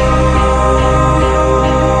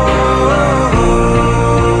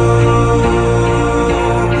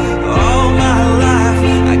 All my life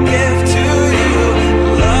I give to you,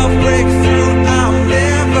 love breakthrough, I'm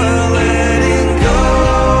never letting go.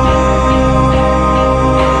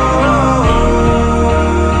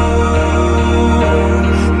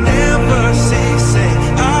 Never ceasing,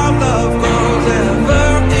 our love grows ever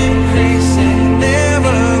increasing,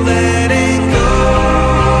 never letting go.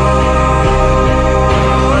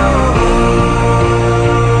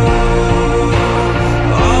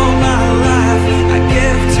 All my life I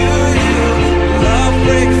give to you, love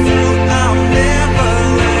breakthrough, I'm never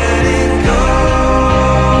letting go.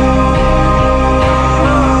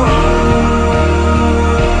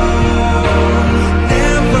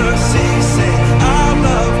 Never ceasing, our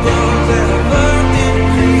love grows ever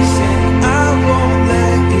increasing, I won't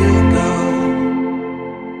let you go.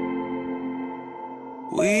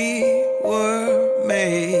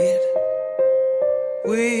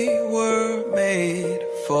 We were made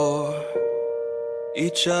for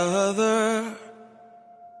each other.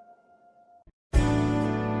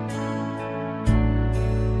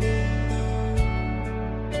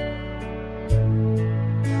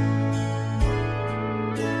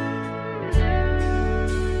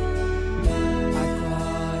 I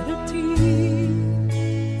cried a tear,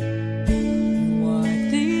 you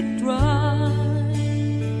wiped it dry.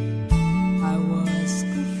 I was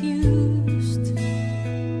confused,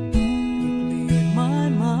 you cleared my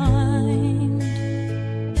mind.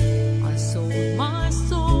 I sold my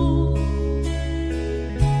soul,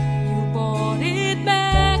 you bought it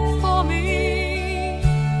back for me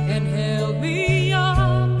and held me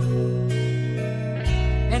up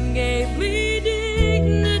and gave me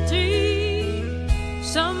dignity.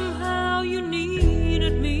 Somehow you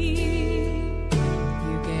needed me.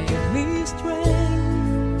 You gave me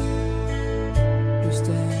strength to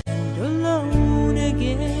stand alone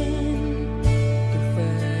again, to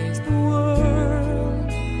face the world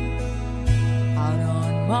out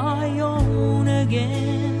on my own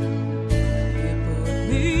again. You put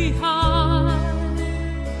me high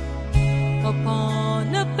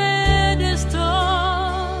upon a pedestal,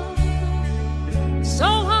 so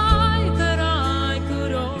high that I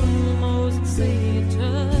could almost see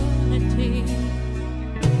eternity.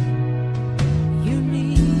 You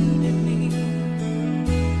needed me,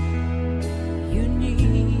 you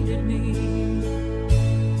needed me,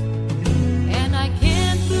 and I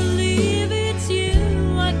can't believe it's you.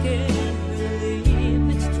 I can't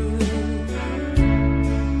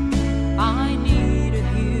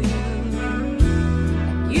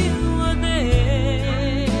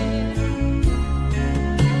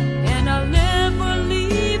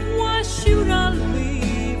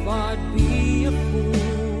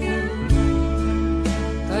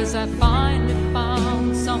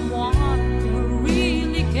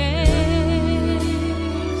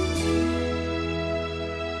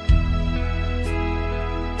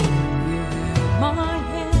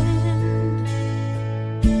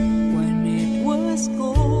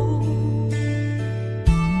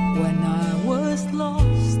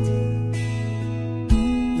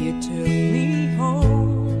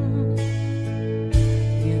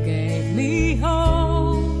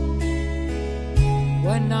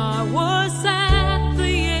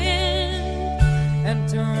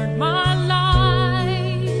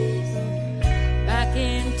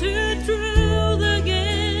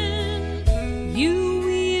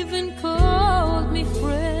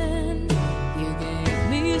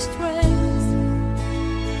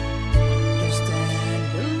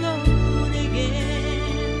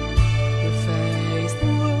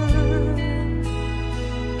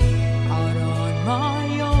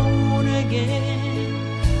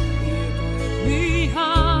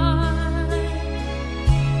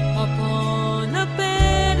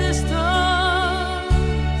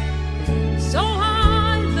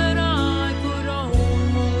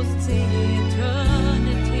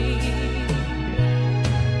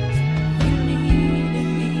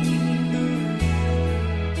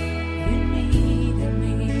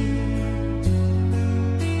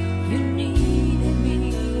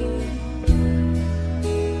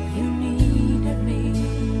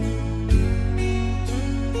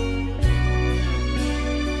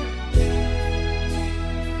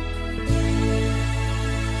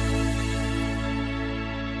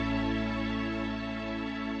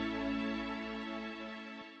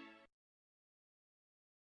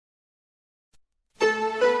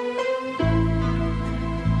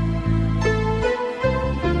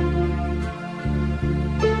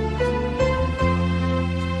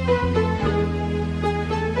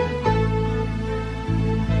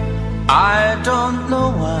I don't know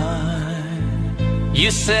why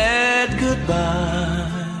you said goodbye.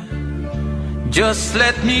 Just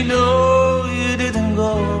let me know you didn't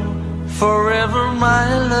go forever, my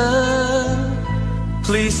love.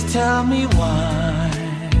 Please tell me why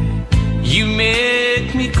you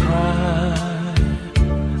make me cry.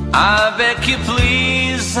 I beg you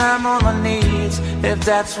please, I'm on my knees, if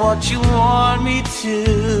that's what you want me to.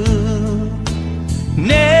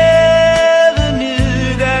 Never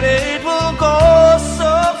knew that it will go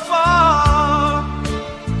so far.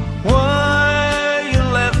 Why you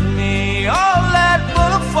left me all that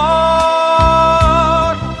but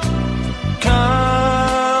apart.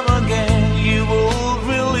 Come again, you will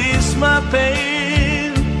release my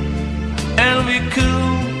pain, and we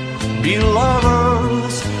could be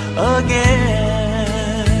lovers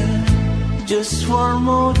again. Just one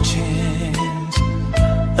more chance,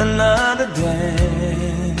 another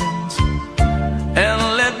dance, and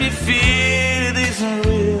let me feel it isn't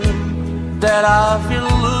real, that I've been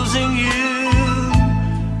losing you.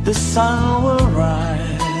 The sun will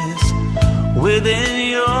rise within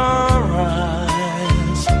your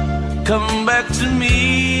eyes. Come back to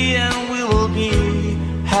me and we will be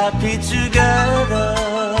happy together.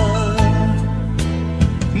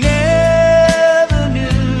 Never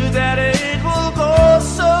knew that it will go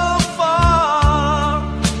so far.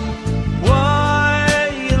 Why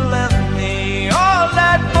you left me all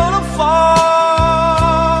that but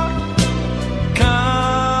apart.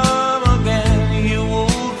 Come again, you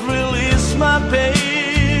would release my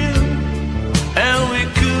pain, and we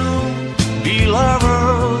could be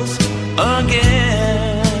lovers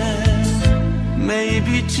again.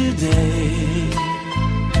 Maybe today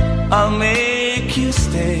I'll make you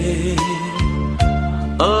stay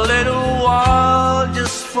a little while,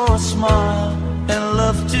 just for a smile and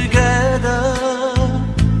love together.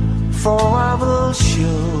 For I will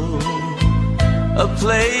show a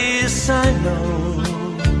place I know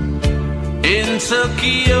in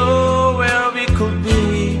Tokyo where we could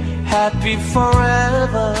be happy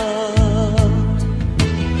forever.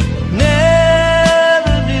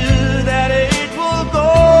 Never knew that it will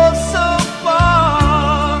go so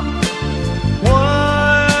far.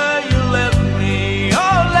 Why you left me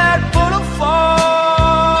all that but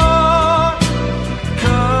apart.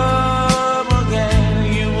 Come again,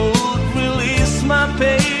 you would release my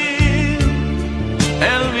pain,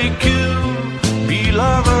 and we could be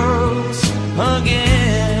lovers again.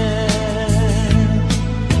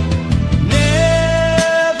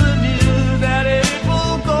 Never knew that it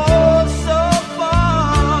will go so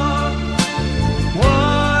far.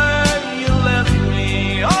 Why you left me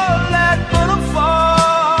all that but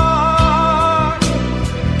apart.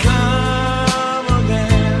 Come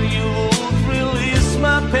again, you would release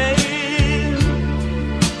my pain,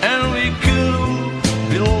 and we could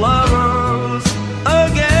be lovers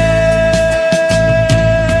again.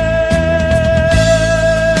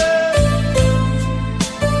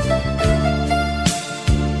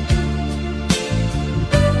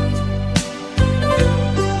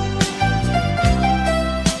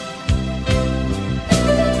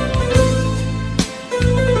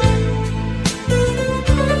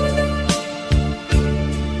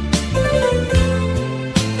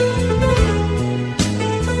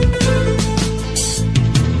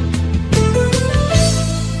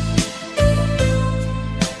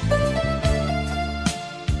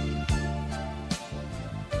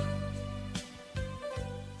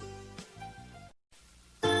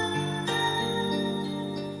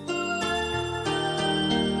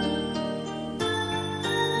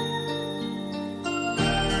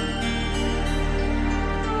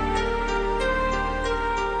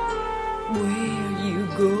 Where you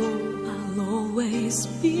go, I'll always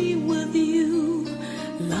be with you.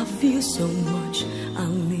 Love you so much,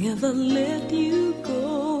 I'll never let you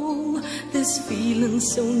go. This feeling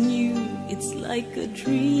so new, it's like a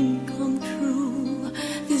dream come true.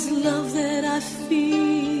 This love that I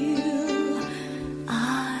feel,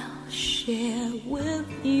 I'll share with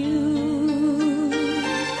you.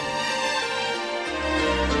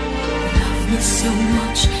 Love me so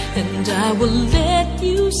much, and I will let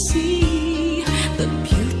you see the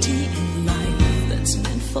beauty in life that's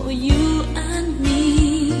meant for you and me.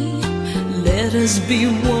 Let us be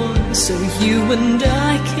one, so you and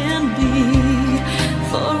I can be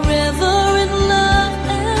forever in love,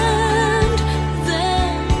 and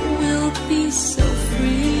then we'll be so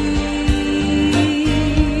free.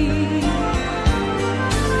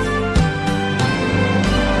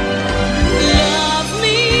 Love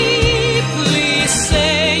me, please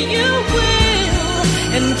say you will,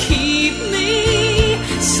 and keep me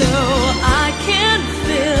so I can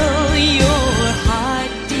fill your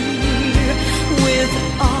heart deep.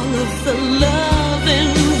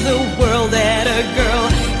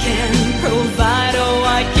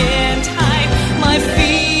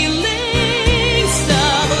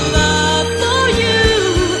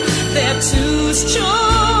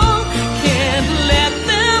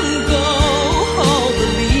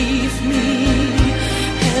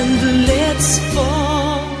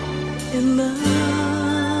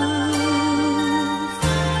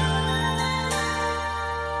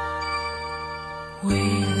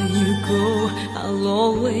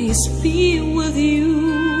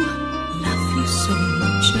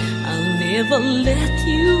 let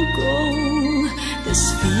you go. This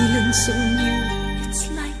feeling so new, it's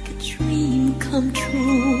like a dream come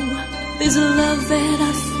true. There's a love that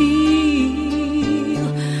I feel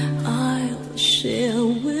I'll share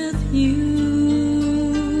with you.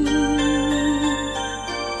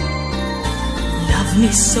 Love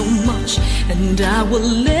me so much and I will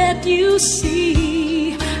let you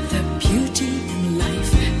see the beauty in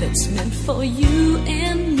life that's meant for you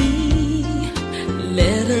and me.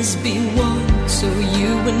 Let us be one so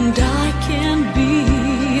you and I can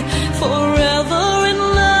be forever in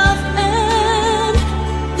love, and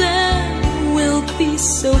then we'll be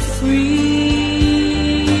so free.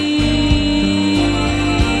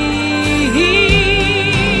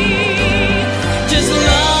 Just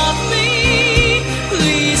love me,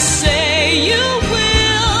 please say you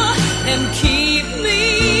will, and keep me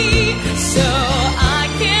so I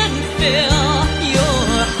can fill your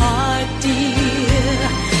heart, dear,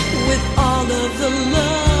 with all of the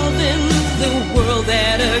love in the world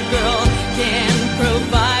that a girl can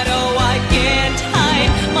provide. Oh, I can't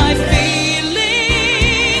hide my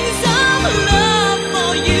feelings of love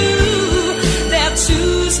for you. They're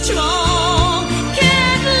too strong,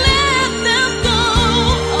 can't let them go.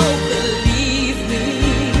 Oh, believe me,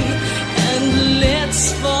 and let's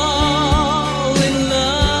fall in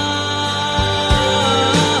love.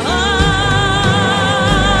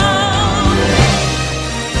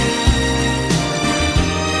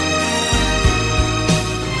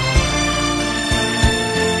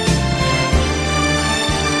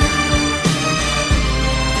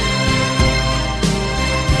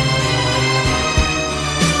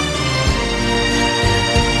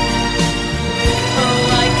 Oh,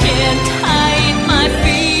 I can't hide my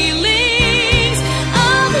feelings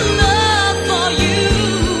of love for you.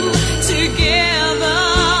 Together,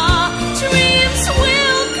 dreams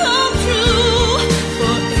will come true.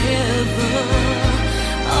 Forever,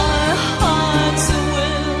 our hearts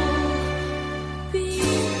will be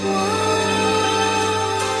one.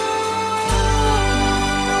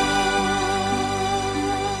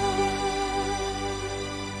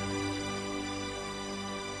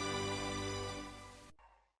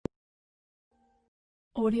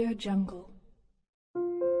 Audio Jungle.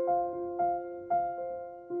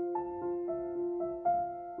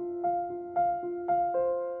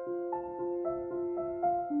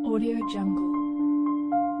 Audio Jungle.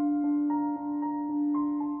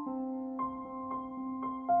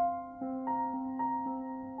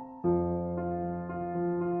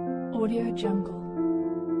 Audio Jungle.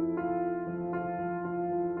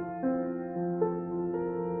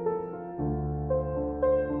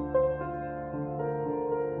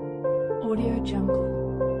 Audio Jungle.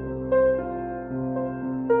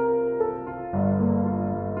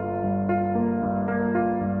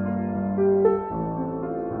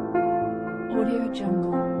 Audio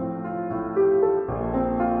Jungle.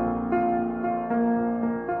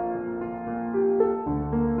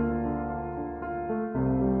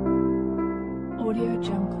 Audio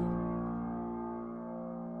Jungle.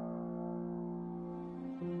 Audio Jungle.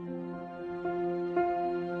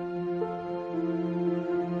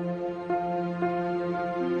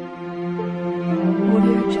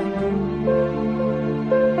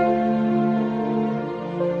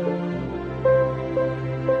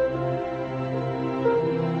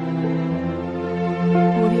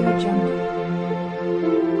 Audio Jungle.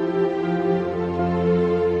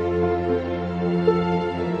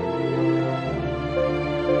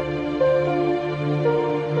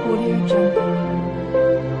 Audio Jungle.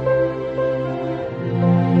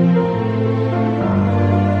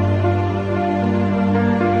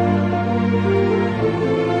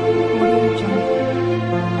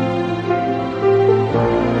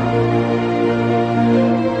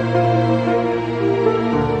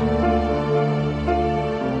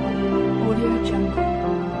 Audio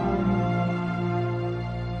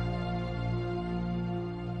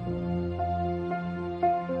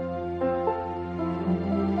Jungle.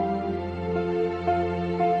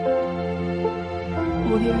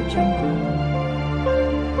 Audio Jungle.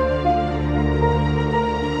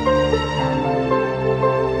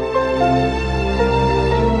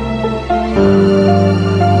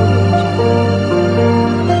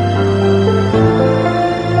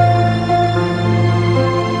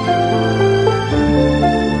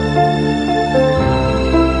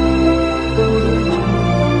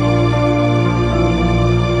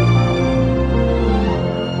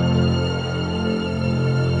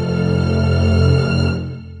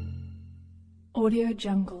 Audio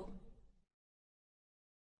Jungle.